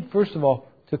need, first of all,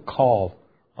 to call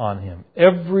on Him.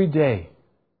 Every day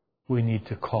we need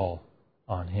to call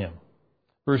on Him.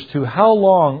 Verse 2, "How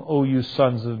long, O you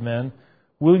sons of men,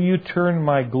 will you turn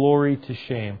my glory to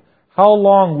shame? How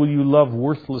long will you love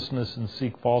worthlessness and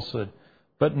seek falsehood?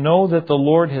 But know that the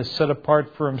Lord has set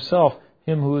apart for Himself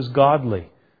him who is godly.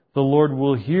 The Lord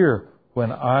will hear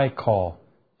when I call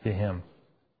to Him."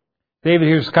 David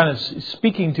here is kind of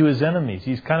speaking to his enemies.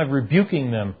 He's kind of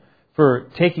rebuking them for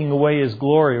taking away his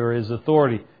glory or his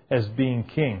authority as being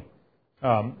king.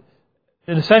 And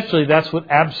essentially that's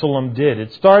what Absalom did.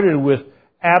 It started with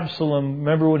Absalom.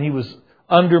 Remember when he was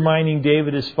undermining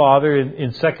David, his father,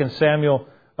 in 2 Samuel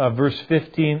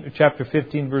chapter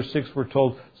 15, verse 6, we're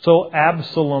told, "So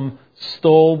Absalom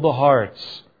stole the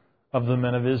hearts of the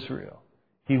men of Israel."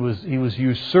 He was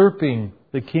usurping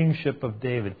the kingship of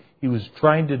David. He was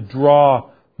trying to draw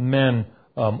men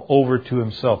over to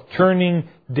himself, turning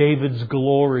David's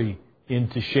glory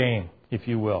into shame, if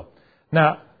you will.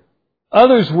 Now,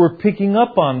 others were picking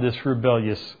up on this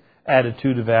rebellious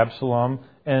attitude of Absalom,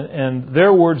 and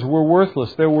their words were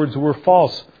worthless. Their words were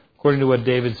false, according to what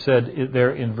David said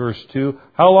there in verse 2.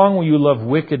 "How long will you love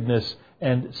wickedness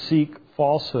and seek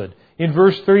falsehood?" In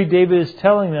verse 3, David is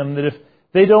telling them that if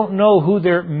they don't know who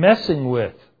they're messing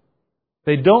with,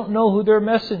 they don't know who they're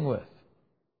messing with.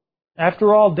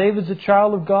 After all, David's a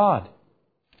child of God.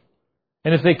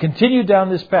 And if they continue down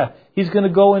this path, he's going to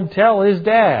go and tell his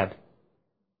dad,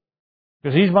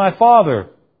 because he's my father,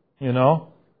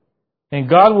 And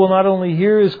God will not only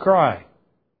hear his cry,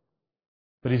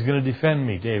 but He's going to defend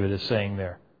me, David is saying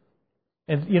there.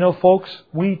 And folks,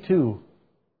 we too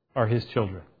are His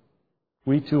children.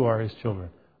 We too are His children,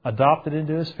 adopted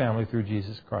into His family through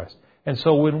Jesus Christ. And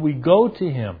so when we go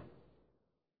to Him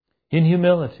in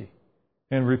humility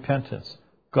and repentance,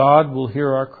 God will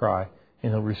hear our cry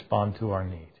and He'll respond to our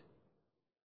need.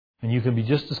 And you can be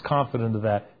just as confident of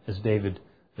that as David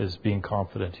is being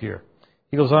confident here.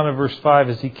 He goes on in verse 5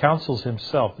 as he counsels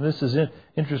himself. And this is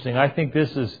interesting. I think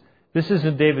this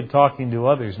isn't David talking to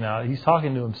others now. He's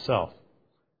talking to himself.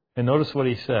 And notice what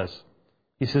he says.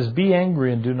 He says, "Be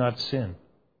angry and do not sin.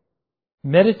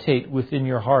 Meditate within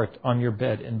your heart on your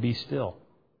bed and be still.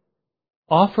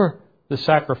 Offer the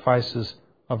sacrifices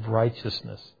of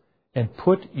righteousness and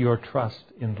put your trust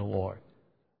in the Lord."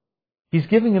 He's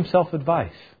giving himself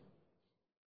advice.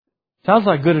 Sounds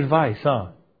like good advice, huh?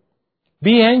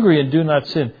 "Be angry and do not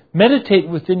sin. Meditate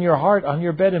within your heart on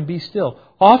your bed and be still.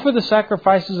 Offer the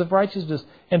sacrifices of righteousness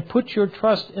and put your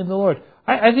trust in the Lord."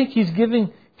 I think he's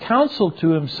giving counsel to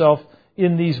himself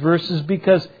in these verses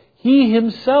because he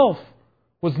himself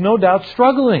was no doubt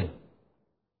struggling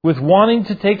with wanting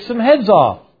to take some heads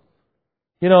off.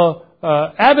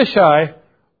 Abishai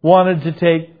wanted to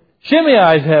take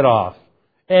Shimei's head off.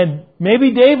 And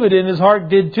maybe David in his heart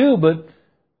did too, but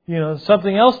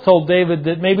something else told David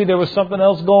that maybe there was something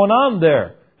else going on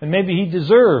there. And maybe he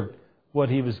deserved what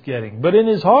he was getting. But in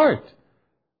his heart,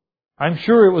 I'm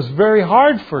sure it was very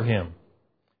hard for him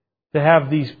to have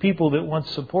these people that once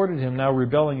supported him now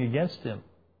rebelling against him.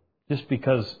 Just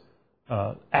because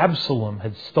Absalom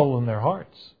had stolen their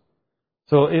hearts.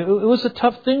 So it was a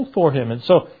tough thing for him. And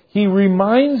so he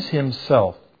reminds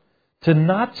himself to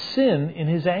not sin in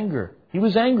his anger. He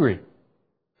was angry.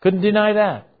 Couldn't deny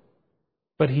that.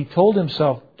 But he told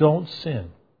himself, don't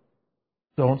sin.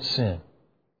 Don't sin.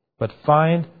 But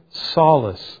find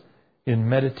solace in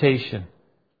meditation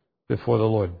before the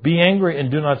Lord. Be angry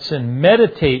and do not sin.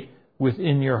 Meditate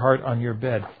within your heart on your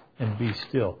bed and be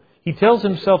still. He tells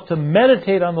himself to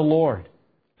meditate on the Lord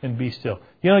and be still.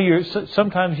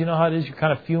 Sometimes you know how it is, you're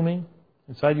kind of fuming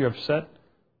inside, you're upset.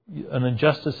 An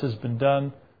injustice has been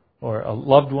done, or a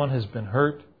loved one has been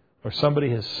hurt, or somebody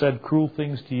has said cruel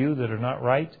things to you that are not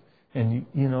right. And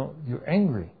you're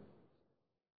angry.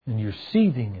 And you're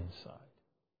seething inside.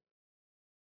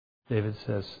 David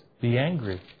says, be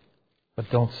angry, but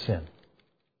don't sin.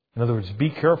 In other words, be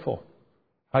careful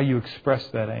how you express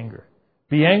that anger.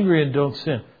 Be angry and don't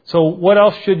sin. So what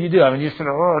else should you do? You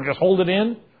should just hold it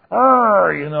in.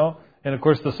 And of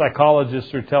course the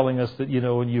psychologists are telling us that,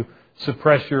 when you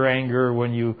suppress your anger,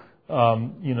 when you,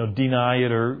 deny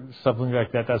it or something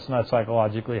like that, that's not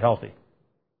psychologically healthy.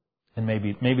 And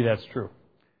maybe that's true.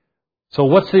 So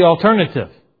what's the alternative?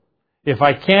 If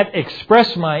I can't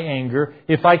express my anger,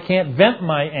 if I can't vent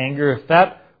my anger, if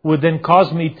that would then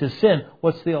cause me to sin,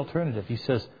 what's the alternative? He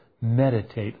says,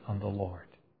 meditate on the Lord.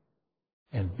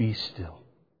 and be still.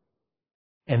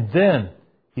 And then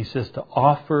he says to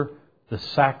offer the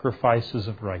sacrifices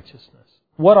of righteousness.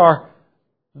 What are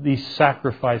these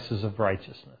sacrifices of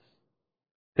righteousness?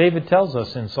 David tells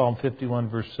us in Psalm 51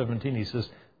 verse 17, he says,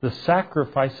 the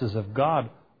sacrifices of God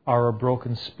are a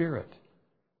broken spirit,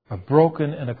 a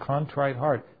broken and a contrite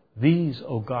heart. These,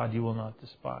 O God, you will not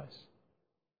despise.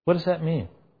 What does that mean?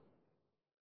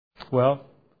 Well,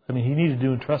 he needed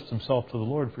to entrust himself to the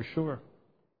Lord for sure.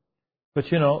 But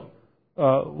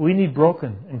we need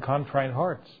broken and contrite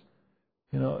hearts.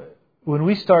 When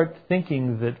we start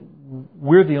thinking that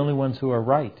we're the only ones who are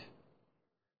right,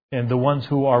 and the ones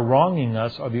who are wronging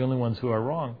us are the only ones who are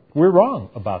wrong, we're wrong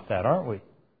about that, aren't we?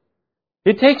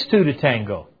 It takes two to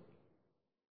tango.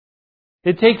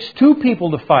 It takes two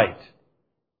people to fight,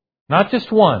 not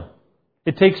just one.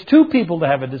 It takes two people to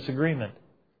have a disagreement,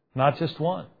 not just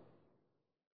one.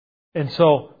 And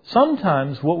so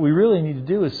sometimes what we really need to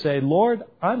do is say, Lord,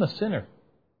 I'm a sinner.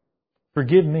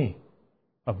 Forgive me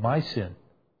of my sin,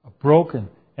 a broken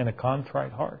and a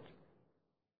contrite heart.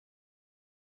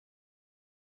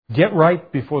 Get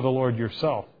right before the Lord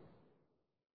yourself.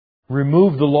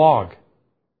 Remove the log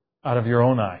out of your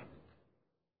own eye.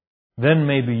 Then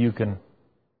maybe you can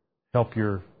help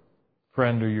your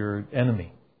friend or your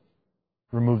enemy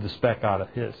remove the speck out of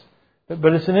his.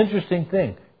 But it's an interesting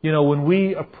thing. When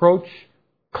we approach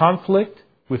conflict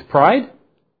with pride,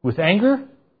 with anger,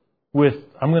 with,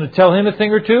 I'm going to tell him a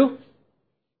thing or two,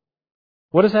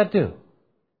 what does that do?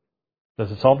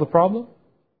 Does it solve the problem?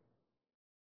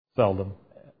 Seldom.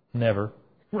 Never.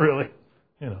 Really.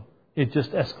 It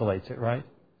just escalates it, right?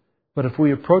 But if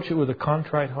we approach it with a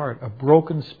contrite heart, a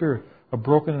broken spirit, a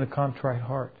broken and a contrite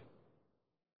heart,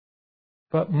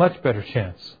 but much better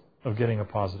chance of getting a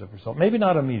positive result. Maybe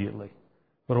not immediately,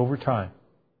 but over time.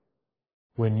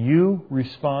 When you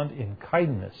respond in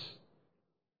kindness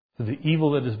to the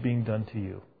evil that is being done to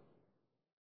you,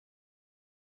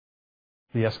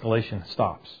 the escalation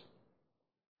stops.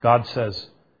 God says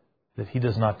that He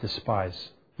does not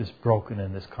despise this broken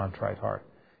and this contrite heart.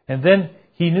 And then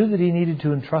he knew that he needed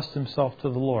to entrust himself to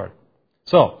the Lord.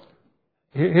 So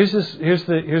here's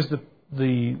the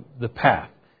path.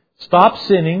 Stop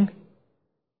sinning,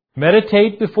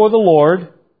 meditate before the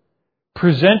Lord,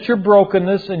 present your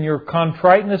brokenness and your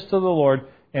contriteness to the Lord,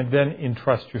 and then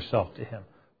entrust yourself to Him.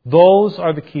 Those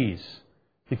are the keys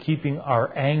to keeping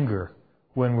our anger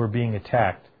when we're being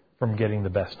attacked from getting the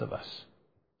best of us.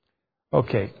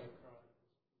 Okay.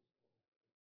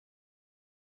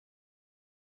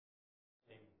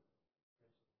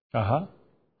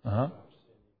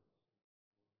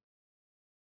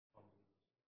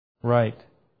 Right.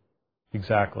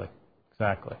 Exactly.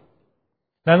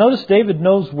 Now notice David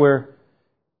knows where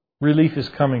relief is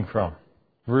coming from.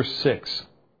 Verse 6.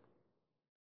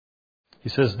 He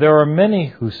says, there are many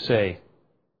who say,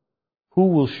 who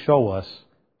will show us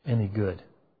any good?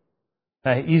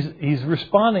 Now, he's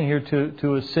responding here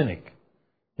to a cynic.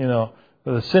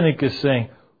 The cynic is saying,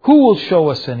 who will show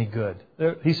us any good?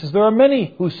 He says, there are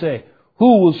many who say,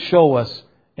 who will show us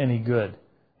any good?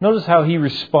 Notice how he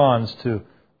responds to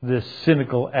this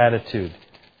cynical attitude.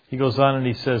 He goes on and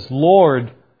he says,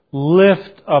 Lord,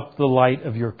 lift up the light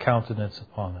of your countenance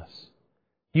upon us.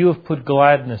 You have put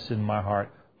gladness in my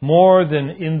heart, more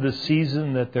than in the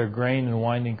season that their grain and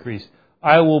wine increase.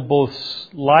 I will both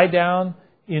lie down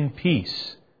in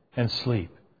peace and sleep,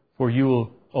 for you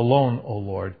will alone, O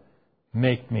Lord,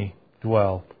 make me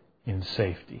dwell in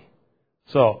safety.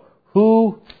 So,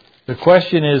 the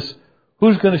question is,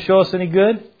 who's going to show us any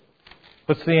good?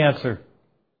 What's the answer?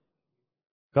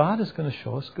 God is going to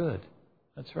show us good.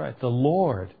 That's right. The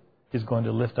Lord is going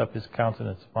to lift up His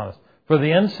countenance upon us. For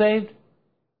the unsaved,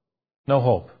 no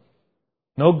hope.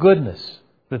 No goodness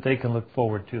that they can look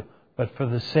forward to. But for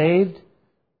the saved,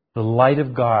 the light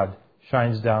of God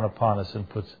shines down upon us and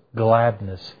puts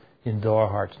gladness into our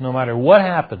hearts. No matter what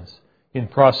happens, in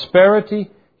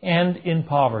prosperity and in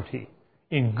poverty,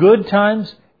 in good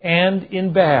times and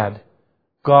in bad,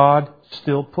 God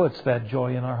still puts that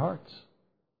joy in our hearts.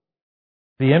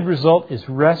 The end result is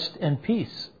rest and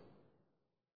peace,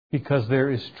 because there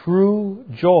is true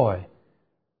joy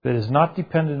that is not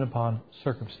dependent upon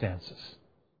circumstances,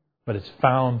 but it's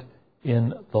found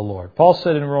in the Lord. Paul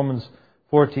said in Romans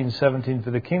 14:17,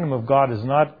 for the kingdom of God is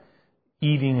not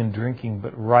eating and drinking,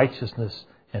 but righteousness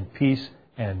and peace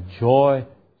and joy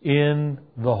in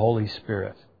the Holy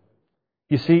Spirit.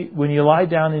 You see, when you lie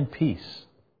down in peace,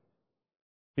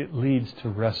 it leads to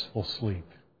restful sleep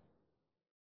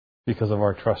because of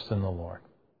our trust in the Lord.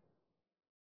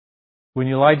 When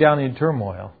you lie down in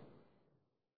turmoil,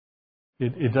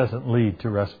 it doesn't lead to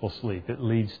restful sleep. It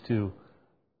leads to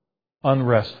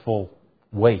unrestful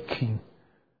waking.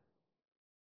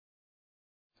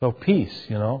 So peace,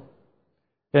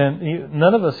 And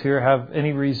none of us here have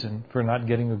any reason for not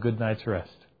getting a good night's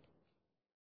rest.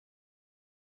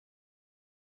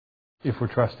 If we're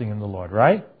trusting in the Lord,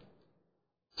 right?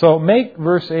 So make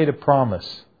verse 8 a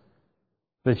promise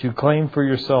that you claim for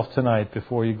yourself tonight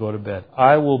before you go to bed.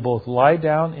 I will both lie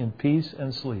down in peace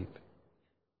and sleep.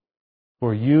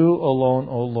 For you alone,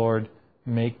 O Lord,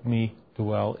 make me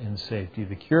dwell in safety.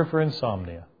 The cure for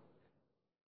insomnia.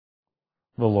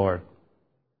 The Lord.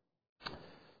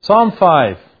 Psalm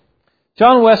 5.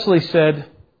 John Wesley said,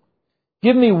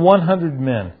 "Give me 100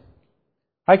 men.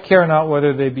 I care not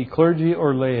whether they be clergy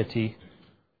or laity,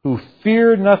 who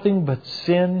fear nothing but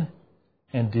sin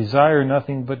and desire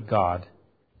nothing but God,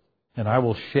 and I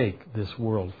will shake this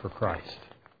world for Christ."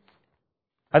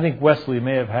 I think Wesley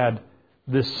may have had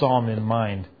this psalm in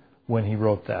mind when he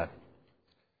wrote that.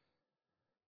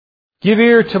 Give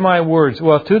ear to my words.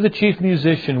 Well, to the chief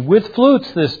musician, with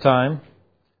flutes this time,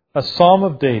 a psalm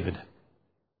of David.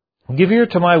 Give ear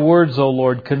to my words, O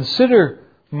Lord. Consider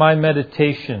my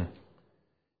meditation.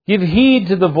 Give heed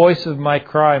to the voice of my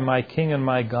cry, my King and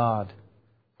my God.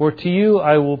 For to you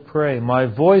I will pray. My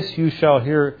voice you shall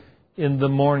hear in the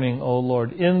morning, O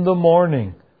Lord. In the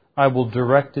morning I will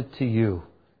direct it to you,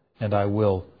 and I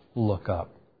will look up.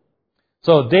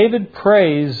 So David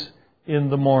prays in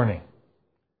the morning.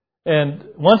 And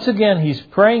once again, he's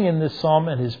praying in this psalm,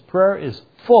 and his prayer is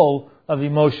full of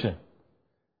emotion.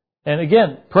 And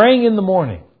again, praying in the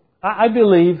morning. I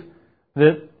believe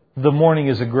that the morning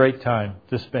is a great time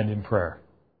to spend in prayer.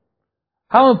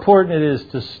 How important it is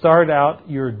to start out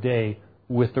your day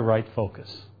with the right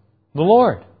focus. The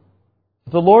Lord.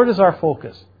 The Lord is our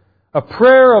focus. A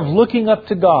prayer of looking up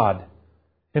to God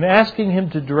and asking Him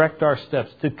to direct our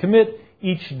steps, to commit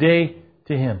each day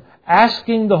to Him.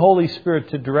 Asking the Holy Spirit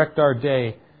to direct our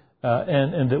day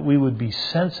and that we would be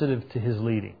sensitive to His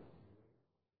leading.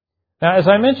 Now, as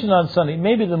I mentioned on Sunday,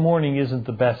 maybe the morning isn't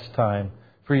the best time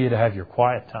for you to have your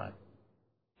quiet time,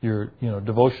 your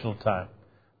devotional time.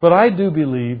 But I do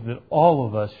believe that all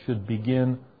of us should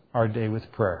begin our day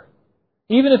with prayer,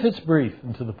 even if it's brief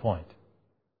and to the point.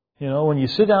 When you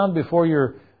sit down before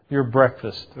your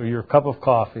breakfast or your cup of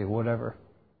coffee, whatever,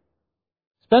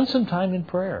 spend some time in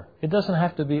prayer. It doesn't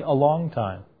have to be a long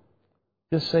time.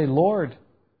 Just say, Lord,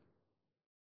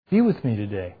 be with me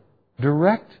today.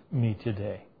 Direct me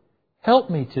today.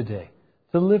 Help me today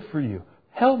to live for you.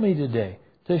 Help me today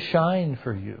to shine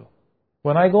for you.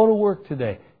 When I go to work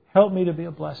today, help me to be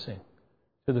a blessing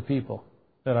to the people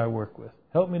that I work with.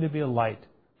 Help me to be a light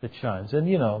that shines. And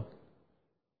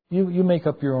you make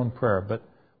up your own prayer, but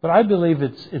I believe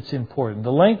it's important.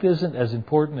 The length isn't as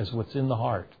important as what's in the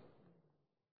heart.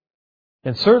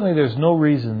 And certainly there's no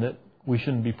reason that we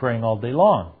shouldn't be praying all day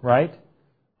long, right?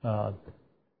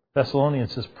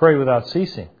 Thessalonians says, pray without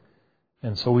ceasing.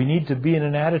 And so we need to be in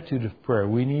an attitude of prayer.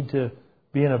 We need to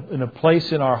be in a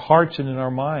place in our hearts and in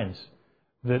our minds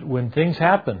that when things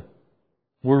happen,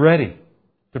 we're ready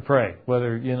to pray.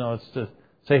 Whether, it's to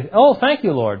say, oh, thank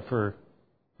you, Lord, for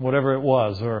whatever it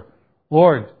was. Or,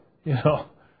 Lord,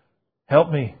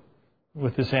 help me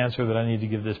with this answer that I need to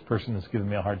give this person that's giving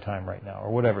me a hard time right now.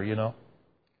 Or whatever,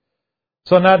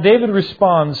 So now David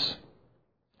responds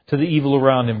to the evil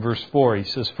around him. Verse 4, he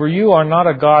says, For you are not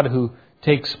a God who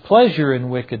takes pleasure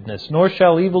in wickedness, nor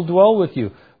shall evil dwell with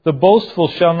you. The boastful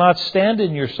shall not stand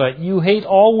in your sight. You hate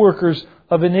all workers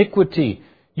of iniquity.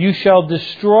 You shall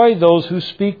destroy those who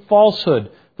speak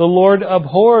falsehood. The Lord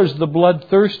abhors the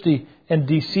bloodthirsty and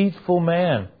deceitful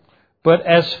man. But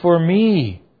as for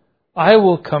me, I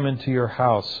will come into your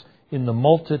house in the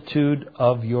multitude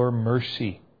of your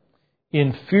mercy.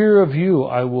 In fear of you,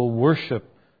 I will worship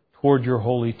toward your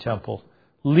holy temple.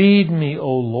 Lead me, O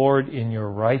Lord, in your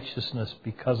righteousness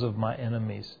because of my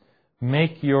enemies.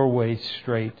 Make your way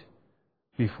straight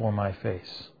before my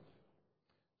face.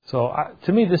 So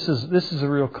to me, this is a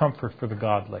real comfort for the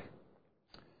godly.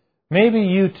 Maybe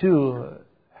you too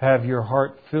have your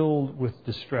heart filled with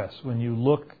distress when you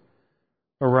look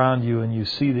around you and you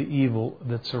see the evil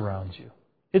that surrounds you.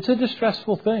 It's a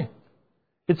distressful thing.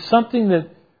 It's something that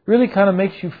really kind of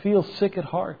makes you feel sick at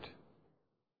heart.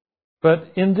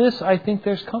 But in this, I think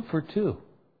there's comfort too.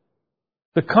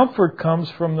 The comfort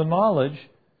comes from the knowledge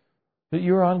that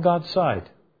you're on God's side.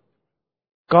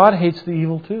 God hates the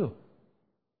evil too.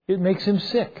 It makes Him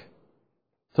sick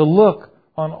to look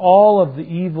on all of the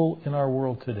evil in our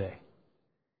world today.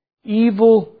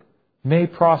 Evil may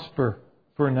prosper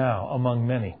for now among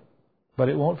many, but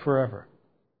it won't forever.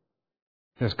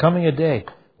 There's coming a day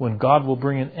when God will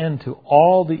bring an end to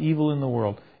all the evil in the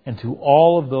world and to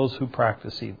all of those who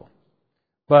practice evil.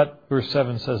 But, verse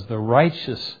 7 says, the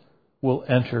righteous will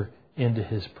enter into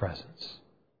His presence.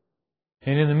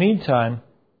 And in the meantime,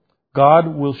 God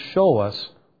will show us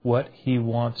what He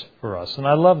wants for us. And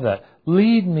I love that.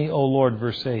 Lead me, O Lord,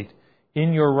 verse 8,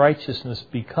 in your righteousness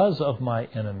because of my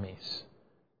enemies.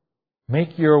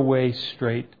 Make your way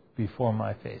straight before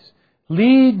my face.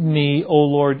 Lead me, O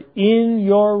Lord, in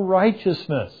your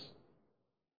righteousness.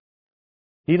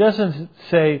 He doesn't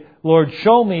say, Lord,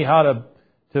 show me how to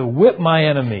whip my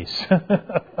enemies.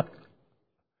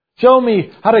 Show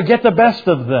me how to get the best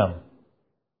of them.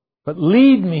 But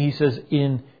lead me, He says,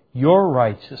 in your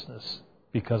righteousness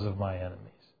because of my enemies.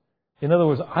 In other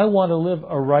words, I want to live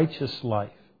a righteous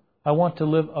life. I want to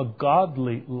live a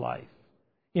godly life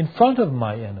in front of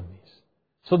my enemies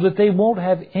so that they won't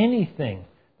have anything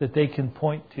that they can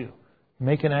point to,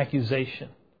 make an accusation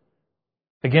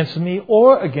against me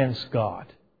or against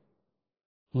God.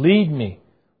 Lead me,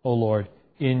 O Lord,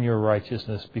 in your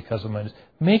righteousness because of my enemies.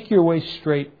 Make your way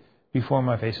straight before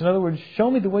my face. In other words, show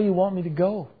me the way you want me to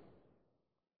go.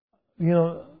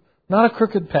 Not a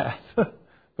crooked path,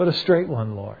 but a straight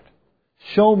one, Lord.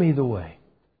 Show me the way.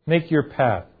 Make your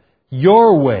path,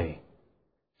 your way,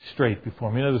 straight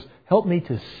before me. In other words, help me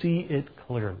to see it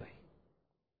clearly.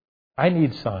 I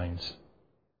need signs.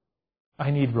 I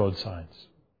need road signs.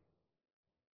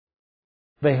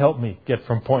 They help me get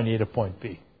from point A to point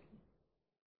B.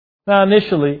 Now,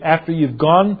 initially, after you've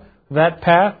gone that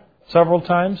path several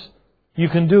times, you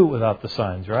can do it without the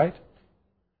signs, right?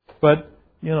 But,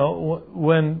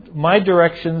 when my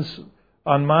directions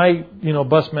on my,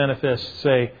 bus manifest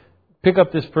say, pick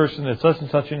up this person at such and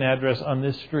such an address on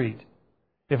this street.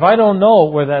 If I don't know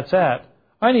where that's at,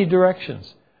 I need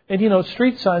directions. And,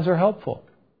 street signs are helpful.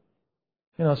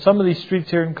 Some of these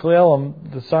streets here in Cle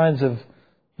Elum, the signs have,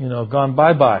 gone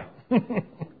bye-bye.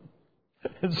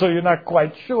 And so you're not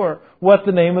quite sure what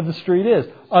the name of the street is,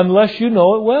 unless you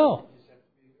know it well.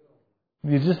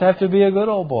 You just have to be a good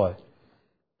old boy.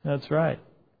 That's right.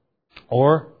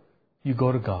 Or you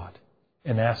go to God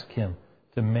and ask Him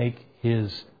to make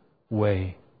His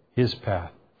way, His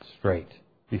path, straight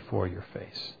before your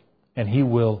face. And He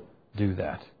will do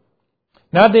that.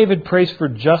 Now David prays for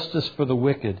justice for the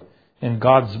wicked and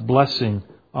God's blessing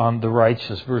on the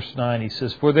righteous. Verse 9, he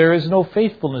says, for there is no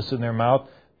faithfulness in their mouth.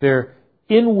 Their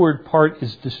inward part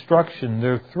is destruction.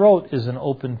 Their throat is an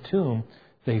open tomb.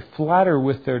 They flatter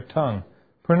with their tongue.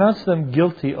 Pronounce them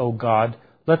guilty, O God.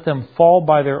 Let them fall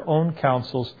by their own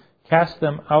counsels. Cast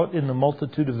them out in the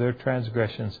multitude of their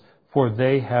transgressions, for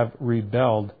they have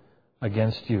rebelled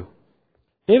against you.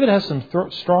 David has some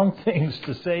strong things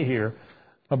to say here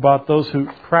about those who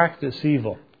practice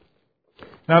evil.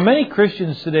 Now, many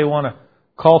Christians today want to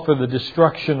call for the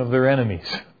destruction of their enemies,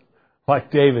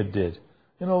 like David did.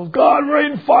 God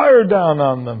rain fire down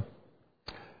on them.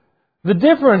 The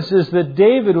difference is that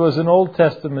David was an Old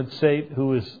Testament saint who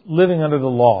was living under the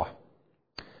law.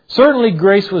 Certainly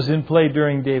grace was in play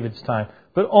during David's time,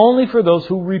 but only for those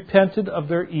who repented of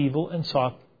their evil and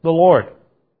sought the Lord.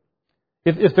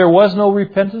 If there was no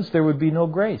repentance, there would be no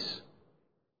grace.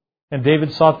 And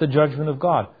David sought the judgment of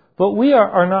God. But we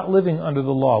are not living under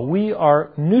the law. We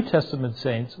are New Testament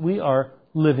saints. We are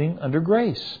living under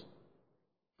grace.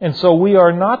 And so we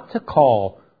are not to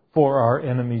call for our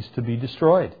enemies to be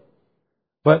destroyed,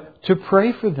 but to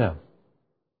pray for them.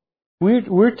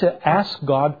 We're to ask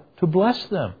God to bless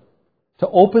them, to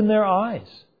open their eyes,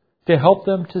 to help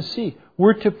them to see.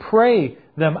 We're to pray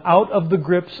them out of the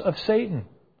grips of Satan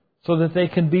so that they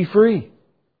can be free.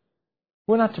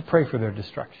 We're not to pray for their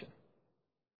destruction.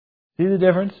 See the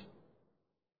difference?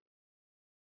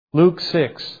 Luke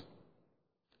 6,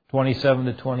 27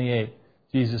 to 28.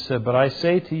 Jesus said, but I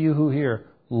say to you who hear,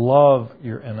 love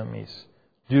your enemies.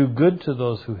 Do good to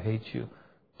those who hate you.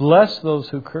 Bless those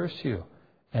who curse you.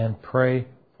 And pray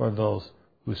for those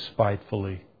who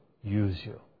spitefully use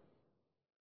you.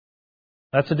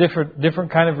 That's a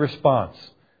different kind of response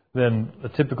than a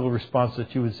typical response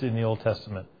that you would see in the Old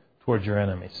Testament towards your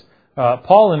enemies.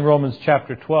 Paul in Romans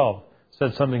chapter 12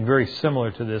 said something very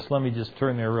similar to this. Let me just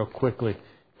turn there real quickly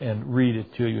and read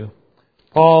it to you.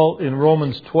 Paul in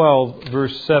Romans 12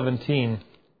 verse 17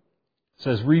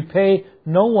 says, repay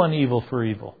no one evil for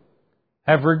evil.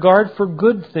 Have regard for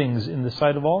good things in the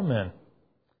sight of all men.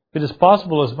 If it is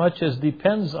possible, as much as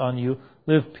depends on you,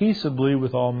 live peaceably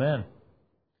with all men.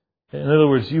 In other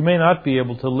words, you may not be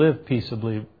able to live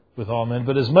peaceably with all men,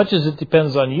 but as much as it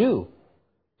depends on you,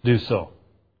 do so.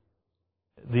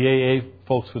 The AA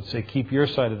folks would say, keep your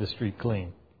side of the street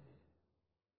clean.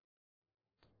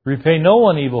 Repay no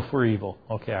one evil for evil.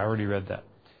 Okay, I already read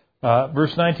that.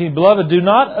 Verse 19, beloved, do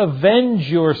not avenge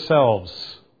yourselves,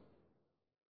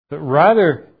 but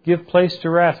rather give place to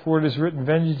wrath, for it is written,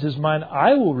 vengeance is mine,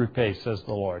 I will repay, says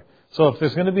the Lord. So if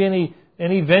there's going to be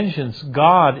any vengeance,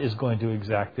 God is going to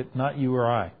exact it, not you or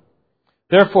I.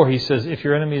 Therefore, he says, if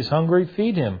your enemy is hungry,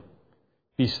 feed him.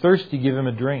 If he's thirsty, give him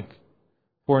a drink.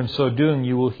 For in so doing,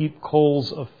 you will heap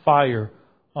coals of fire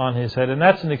on his head. And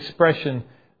that's an expression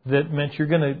that meant you're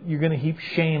going to heap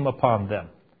shame upon them.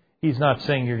 He's not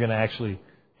saying you're going to actually,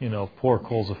 pour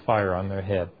coals of fire on their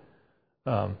head.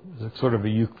 It's sort of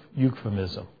a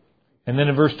euphemism. And then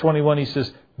in verse 21, he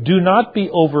says, do not be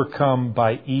overcome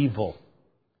by evil,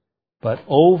 but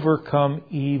overcome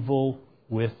evil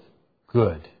with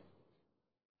good.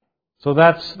 So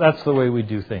that's the way we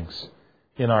do things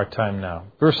in our time now.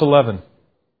 Verse 11,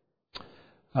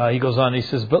 he goes on, he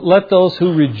says, but let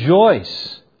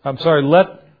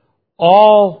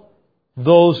all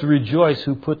those rejoice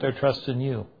who put their trust in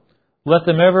you. Let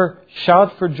them ever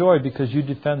shout for joy because you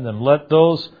defend them. Let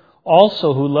those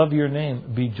also who love your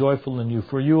name be joyful in you.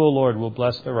 For you, O Lord, will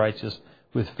bless the righteous.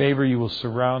 With favor you will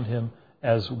surround him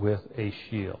as with a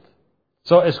shield.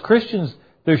 So as Christians,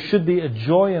 there should be a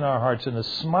joy in our hearts and a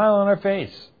smile on our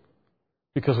face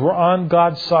because we're on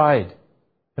God's side.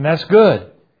 And that's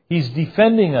good. He's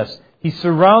defending us. He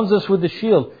surrounds us with a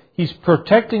shield. He's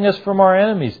protecting us from our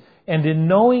enemies. And in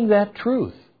knowing that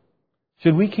truth,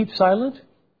 should we keep silent?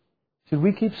 Should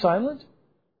we keep silent?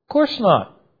 Of course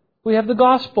not. We have the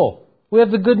gospel. We have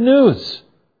the good news.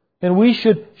 And we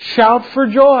should shout for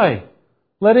joy,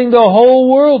 letting the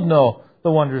whole world know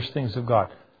the wondrous things of God.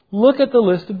 Look at the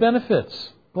list of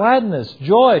benefits. Gladness,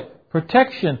 joy,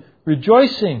 protection,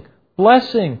 rejoicing,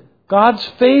 blessing, God's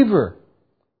favor.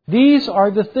 These are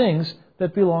the things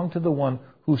that belong to the one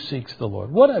who seeks the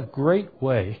Lord. What a great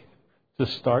way to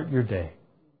start your day.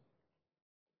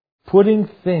 Putting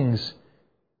things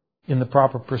in the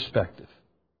proper perspective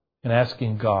and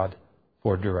asking God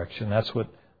for direction. That's what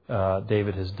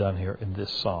David has done here in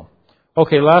this psalm.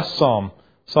 Okay, last psalm,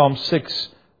 Psalm 6,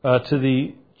 to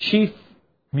the chief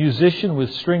musician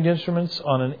with stringed instruments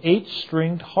on an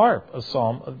 8-stringed harp, a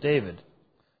psalm of David.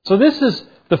 So this is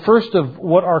the first of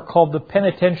what are called the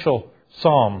penitential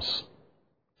psalms,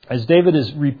 as David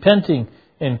is repenting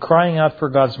and crying out for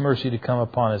God's mercy to come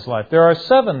upon his life. There are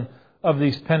 7 of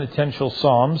these penitential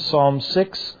psalms, Psalm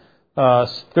 6,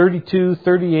 32,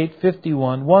 38,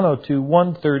 51, 102,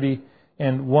 130,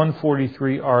 and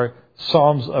 143 are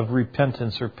psalms of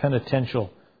repentance or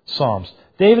penitential psalms.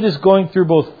 David is going through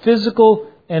both physical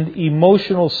and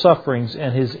emotional sufferings,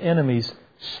 and his enemies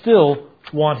still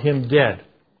want him dead.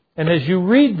 And as you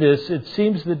read this, it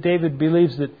seems that David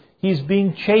believes that he's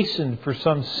being chastened for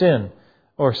some sin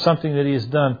or something that he has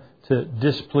done to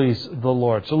displease the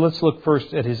Lord. So let's look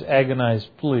first at his agonized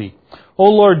plea. O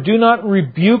Lord, do not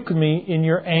rebuke me in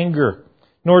your anger,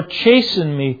 nor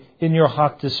chasten me in your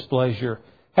hot displeasure.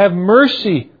 Have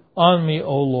mercy on me,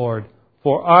 O Lord,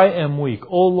 for I am weak.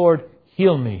 O Lord,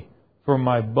 heal me, for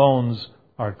my bones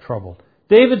are troubled.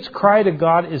 David's cry to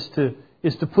God is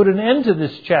to put an end to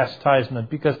this chastisement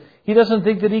because he doesn't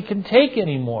think that he can take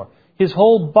any more. His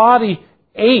whole body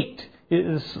ached.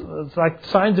 It's like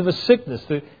signs of a sickness.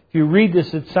 If you read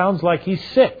this, it sounds like he's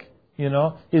sick.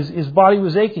 His body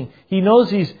was aching. He knows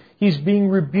he's being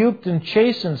rebuked and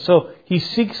chastened, so he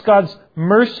seeks God's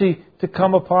mercy to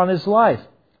come upon his life,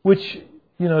 which,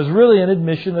 is really an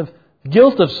admission of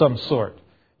guilt of some sort.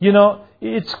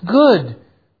 It's good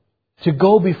to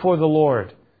go before the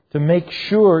Lord, to make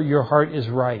sure your heart is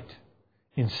right,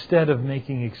 instead of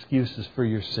making excuses for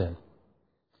your sin.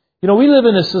 We live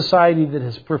in a society that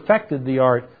has perfected the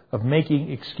art of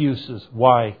making excuses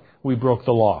why we broke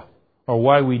the law or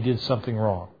why we did something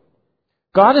wrong.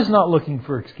 God is not looking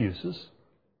for excuses.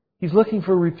 He's looking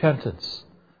for repentance,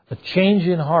 a change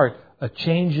in heart, a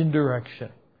change in direction.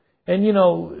 And,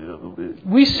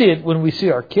 we see it when we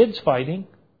see our kids fighting.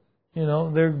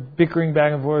 They're bickering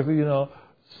back and forth,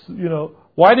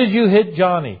 why did you hit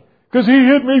Johnny? Because he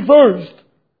hit me first.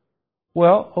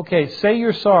 Well, okay, say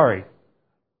you're sorry.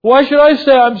 Why should I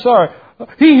say I'm sorry?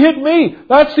 He hit me.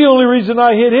 That's the only reason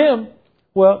I hit him.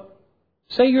 Well,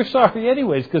 say you're sorry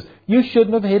anyways, because you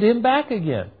shouldn't have hit him back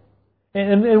again.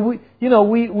 And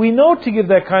we know to give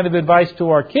that kind of advice to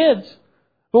our kids.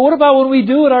 But what about when we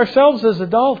do it ourselves as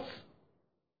adults?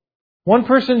 One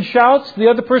person shouts, the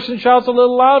other person shouts a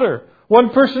little louder.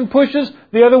 One person pushes,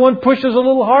 the other one pushes a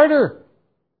little harder.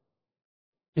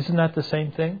 Isn't that the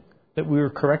same thing that we were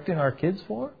correcting our kids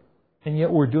for? And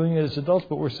yet we're doing it as adults,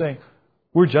 but we're saying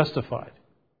we're justified.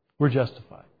 We're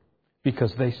justified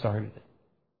because they started it.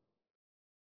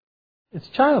 It's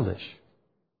childish.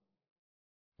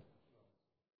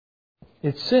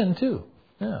 It's sin too.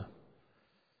 Yeah.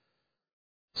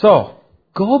 So,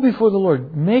 Go before the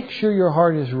Lord. Make sure your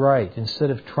heart is right instead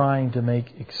of trying to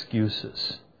make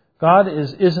excuses. God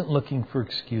isn't looking for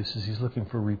excuses. He's looking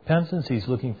for repentance. He's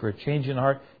looking for a change in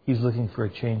heart. He's looking for a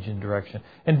change in direction.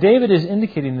 And David is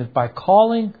indicating that by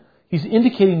calling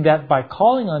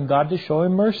on God to show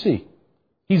him mercy.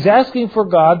 He's asking for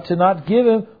God to not give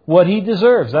him what he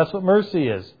deserves. That's what mercy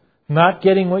is. Not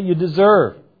getting what you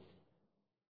deserve.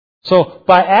 So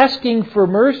by asking for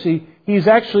mercy, he's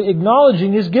actually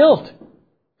acknowledging his guilt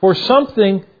for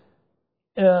something,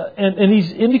 and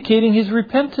he's indicating his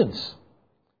repentance.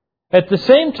 At the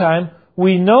same time,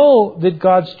 we know that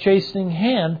God's chastening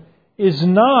hand is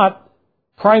not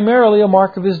primarily a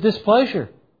mark of his displeasure,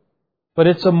 but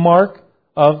it's a mark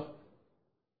of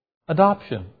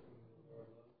adoption.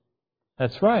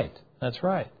 That's right. That's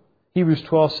right. Hebrews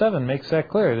 12:7 makes that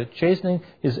clear, that chastening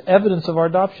is evidence of our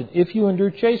adoption. If you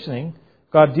endure chastening,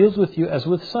 God deals with you as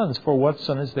with sons. For what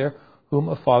son is there whom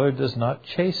a father does not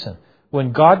chasten?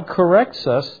 When God corrects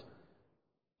us,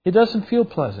 it doesn't feel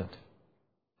pleasant,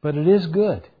 but it is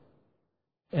good.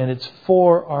 And it's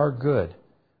for our good.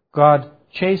 God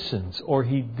chastens or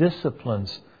He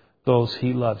disciplines those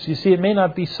He loves. You see, it may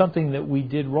not be something that we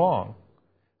did wrong,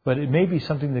 but it may be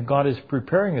something that God is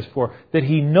preparing us for, that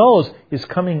He knows is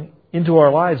coming into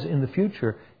our lives in the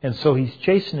future. And so He's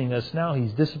chastening us now.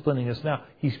 He's disciplining us now.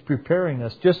 He's preparing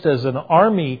us. Just as an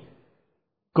army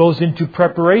goes into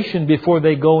preparation before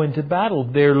they go into battle.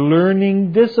 They're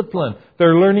learning discipline.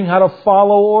 They're learning how to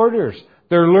follow orders.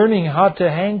 They're learning how to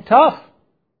hang tough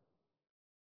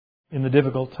in the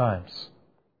difficult times.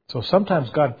 So sometimes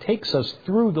God takes us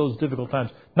through those difficult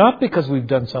times, not because we've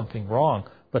done something wrong,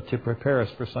 but to prepare us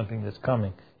for something that's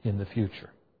coming in the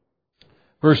future.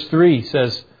 Verse 3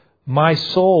 says, "My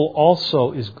soul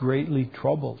also is greatly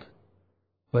troubled.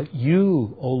 But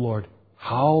you, O Lord,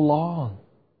 how long?"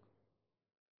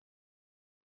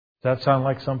 Does that sound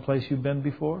like some place you've been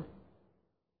before?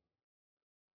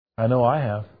 I know I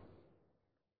have.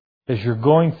 As you're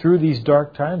going through these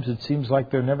dark times, it seems like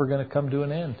they're never going to come to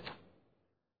an end.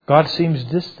 God seems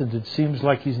distant. It seems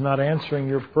like He's not answering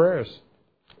your prayers.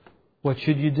 What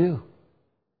should you do?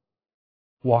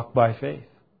 Walk by faith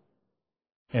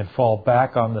and fall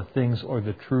back on the things or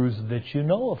the truths that you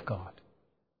know of God.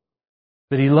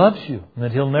 That He loves you and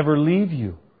that He'll never leave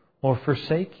you or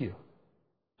forsake you,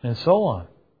 and so on.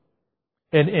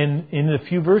 And in a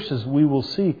few verses, we will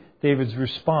see David's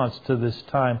response to this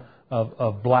time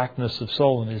of blackness of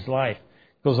soul in his life.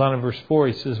 It goes on in verse 4.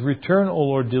 He says, "Return, O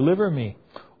Lord, deliver me.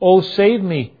 O save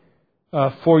me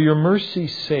for your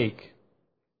mercy's sake.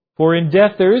 For in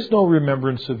death there is no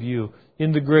remembrance of you.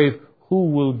 In the grave,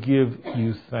 who will give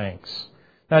you thanks?"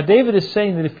 Now David is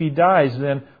saying that if he dies,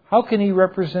 then how can he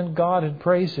represent God and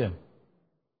praise Him?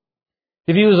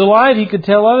 If he was alive, he could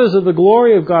tell others of the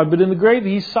glory of God, but in the grave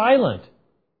he's silent.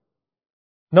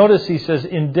 Notice he says,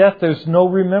 in death there's no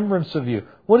remembrance of you.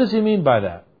 What does he mean by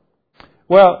that?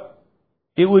 Well,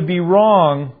 it would be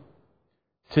wrong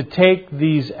to take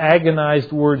these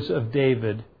agonized words of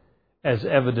David as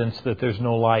evidence that there's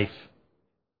no life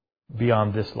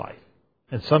beyond this life.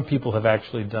 And some people have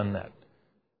actually done that.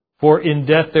 For in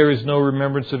death there is no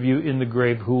remembrance of you. In the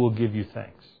grave, who will give you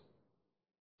thanks?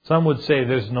 Some would say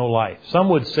there's no life. Some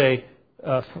would say,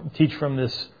 teach from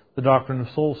this the doctrine of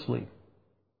soul sleep.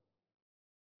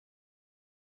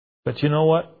 But you know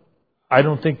what? I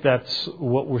don't think that's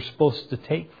what we're supposed to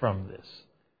take from this,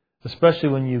 especially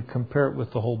when you compare it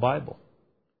with the whole Bible.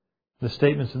 The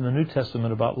statements in the New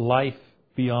Testament about life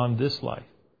beyond this life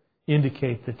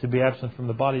indicate that to be absent from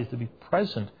the body is to be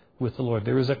present with the Lord.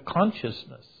 There is a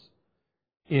consciousness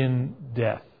in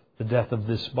death, the death of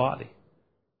this body.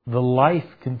 The life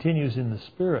continues in the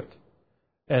Spirit.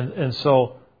 And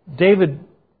so David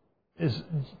is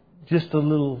just a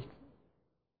little...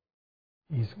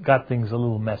 He's got things a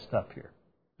little messed up here.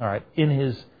 All right.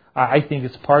 I think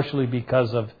it's partially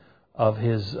because of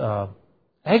his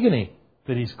agony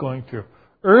that he's going through.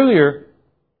 Earlier,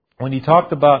 when he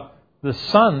talked about the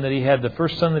son that he had, the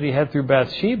first son that he had through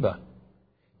Bathsheba,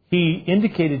 he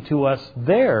indicated to us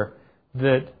there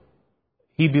that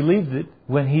he believed that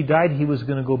when he died, he was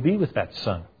going to go be with that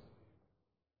son.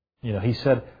 You know, he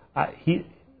said,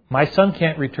 my son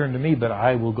can't return to me, but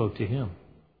I will go to him.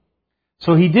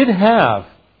 So he did have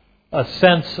a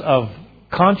sense of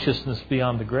consciousness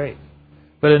beyond the grave.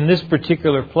 But in this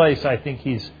particular place, I think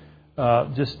he's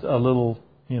just a little,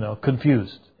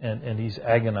 confused, and he's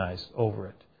agonized over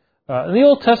it. And the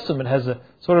Old Testament has a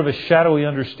sort of a shadowy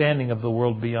understanding of the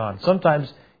world beyond.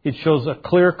 Sometimes it shows a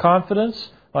clear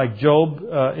confidence, like Job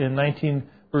in 19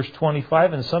 verse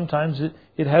 25, and sometimes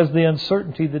it has the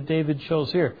uncertainty that David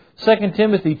shows here. 2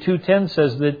 Timothy 2:10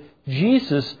 says that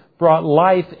Jesus brought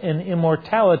life and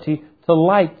immortality to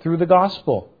light through the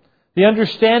gospel. The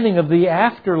understanding of the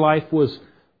afterlife was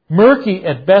murky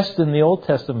at best in the Old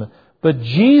Testament. But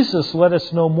Jesus let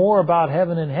us know more about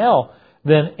heaven and hell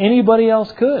than anybody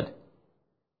else could.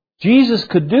 Jesus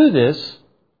could do this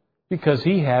because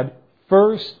He had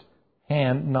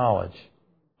first-hand knowledge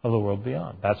of the world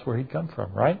beyond. That's where He'd come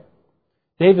from, right?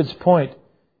 David's point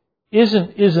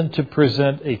isn't to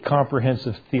present a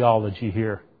comprehensive theology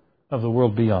here of the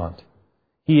world beyond.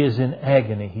 He is in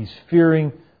agony. He's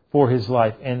fearing for his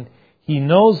life. And he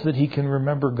knows that he can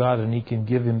remember God and he can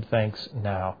give Him thanks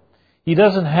now. He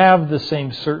doesn't have the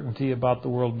same certainty about the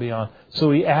world beyond.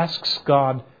 So he asks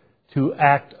God to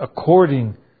act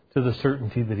according to the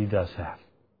certainty that he does have.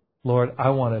 Lord, I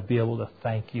want to be able to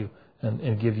thank You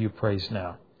and give You praise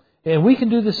now. And we can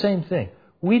do the same thing.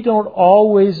 We don't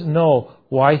always know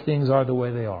why things are the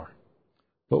way they are.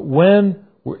 But when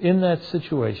we're in that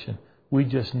situation, we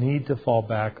just need to fall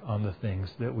back on the things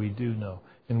that we do know.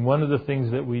 And one of the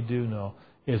things that we do know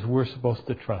is we're supposed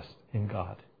to trust in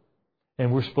God.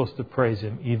 And we're supposed to praise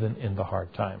Him even in the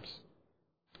hard times.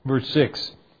 Verse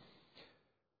 6.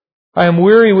 I am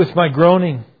weary with my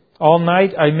groaning. All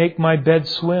night I make my bed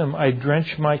swim. I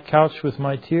drench my couch with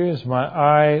my tears. My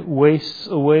eye wastes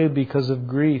away because of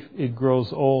grief. It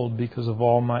grows old because of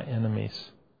all my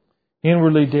enemies.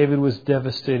 Inwardly, David was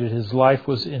devastated. His life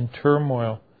was in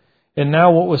turmoil. And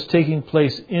now what was taking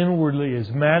place inwardly is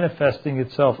manifesting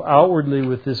itself outwardly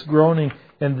with this groaning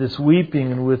and this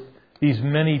weeping and with these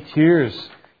many tears.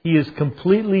 He is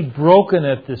completely broken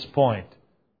at this point.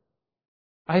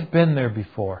 I've been there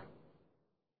before.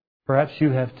 Perhaps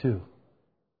you have too.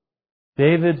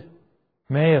 David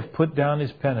may have put down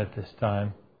his pen at this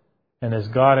time, and as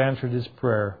God answered his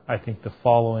prayer, I think the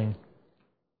following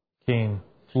came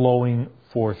flowing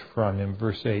forth from him.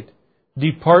 Verse 8.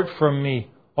 Depart from me,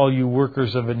 all you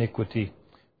workers of iniquity,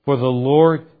 for the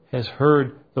Lord has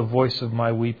heard the voice of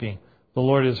my weeping. The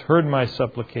Lord has heard my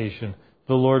supplication.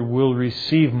 The Lord will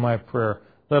receive my prayer.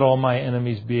 Let all my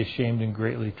enemies be ashamed and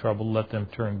greatly troubled. Let them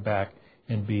turn back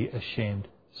and be ashamed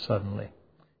suddenly.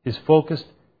 His focus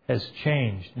has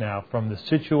changed now from the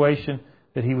situation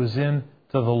that he was in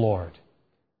to the Lord.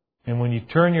 And when you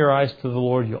turn your eyes to the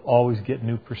Lord, you'll always get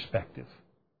new perspective.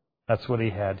 That's what he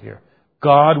had here.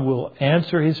 God will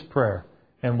answer his prayer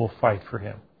and will fight for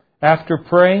him. After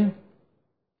praying,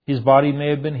 his body may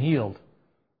have been healed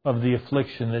of the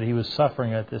affliction that he was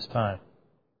suffering at this time.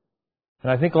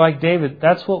 And I think like David,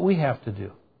 that's what we have to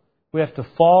do. We have to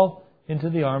fall into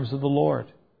the arms of the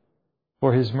Lord.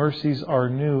 For His mercies are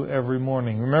new every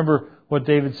morning. Remember what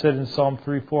David said in Psalm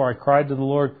 3:4. I cried to the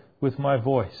Lord with my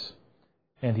voice,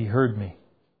 and He heard me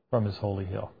from His holy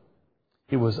hill.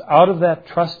 It was out of that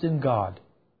trust in God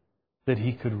that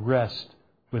he could rest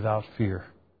without fear,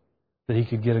 that he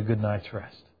could get a good night's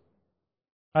rest.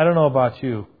 I don't know about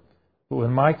you, but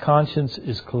when my conscience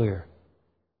is clear,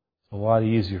 it's a lot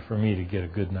easier for me to get a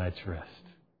good night's rest.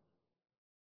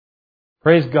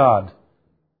 Praise God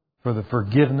for the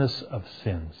forgiveness of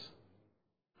sins,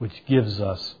 which gives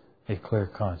us a clear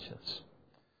conscience.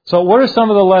 So what are some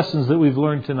of the lessons that we've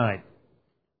learned tonight?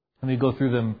 Let me go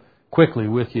through them quickly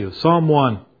with you. Psalm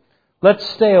 1. Let's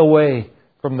stay away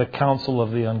from the counsel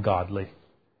of the ungodly,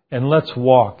 and let's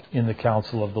walk in the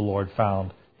counsel of the Lord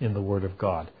found in the Word of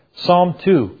God. Psalm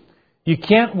 2. You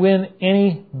can't win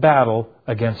any battle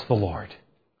against the Lord.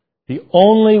 The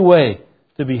only way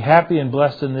to be happy and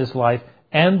blessed in this life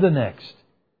and the next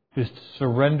is to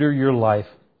surrender your life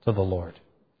to the Lord.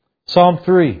 Psalm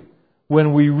 3.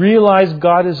 When we realize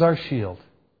God is our shield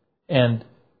and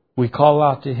we call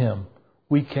out to Him,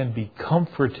 we can be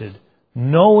comforted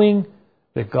knowing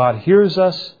that God hears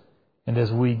us, and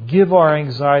as we give our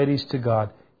anxieties to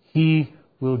God, He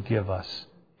will give us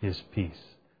His peace.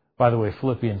 By the way,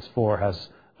 Philippians 4 has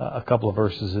a couple of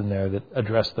verses in there that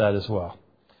address that as well.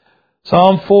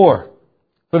 Psalm 4.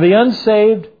 For the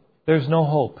unsaved, there's no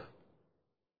hope.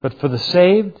 But for the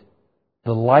saved,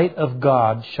 the light of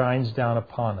God shines down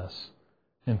upon us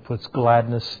and puts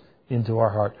gladness into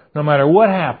our heart. No matter what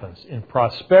happens, in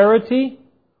prosperity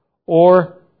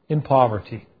or in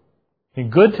poverty, in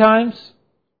good times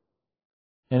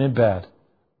and in bad,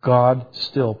 God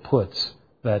still puts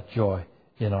that joy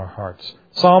in our hearts.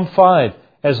 Psalm 5,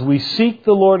 as we seek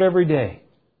the Lord every day,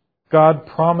 God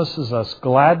promises us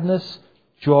gladness,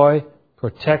 joy,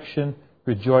 protection,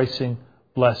 rejoicing,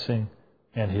 blessing,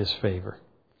 and His favor.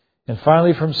 And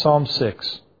finally from Psalm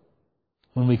 6,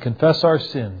 when we confess our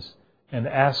sins and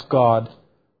ask God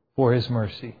for His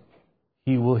mercy,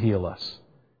 He will heal us.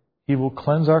 He will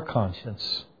cleanse our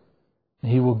conscience.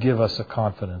 And He will give us a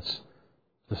confidence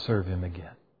to serve Him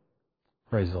again.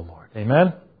 Praise the Lord.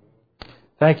 Amen.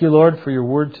 Thank you, Lord, for your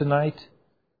word tonight.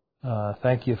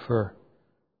 Thank you for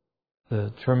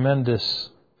the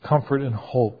tremendous comfort and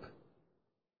hope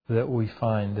that we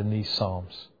find in these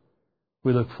Psalms.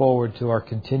 We look forward to our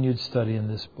continued study in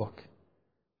this book.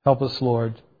 Help us,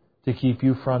 Lord, to keep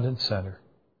you front and center.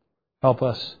 Help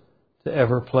us to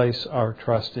ever place our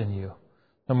trust in you,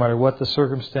 no matter what the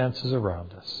circumstances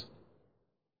around us.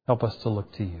 Help us to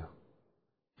look to you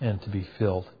and to be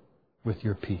filled with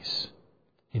your peace.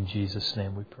 In Jesus'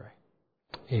 name we pray.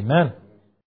 Amen.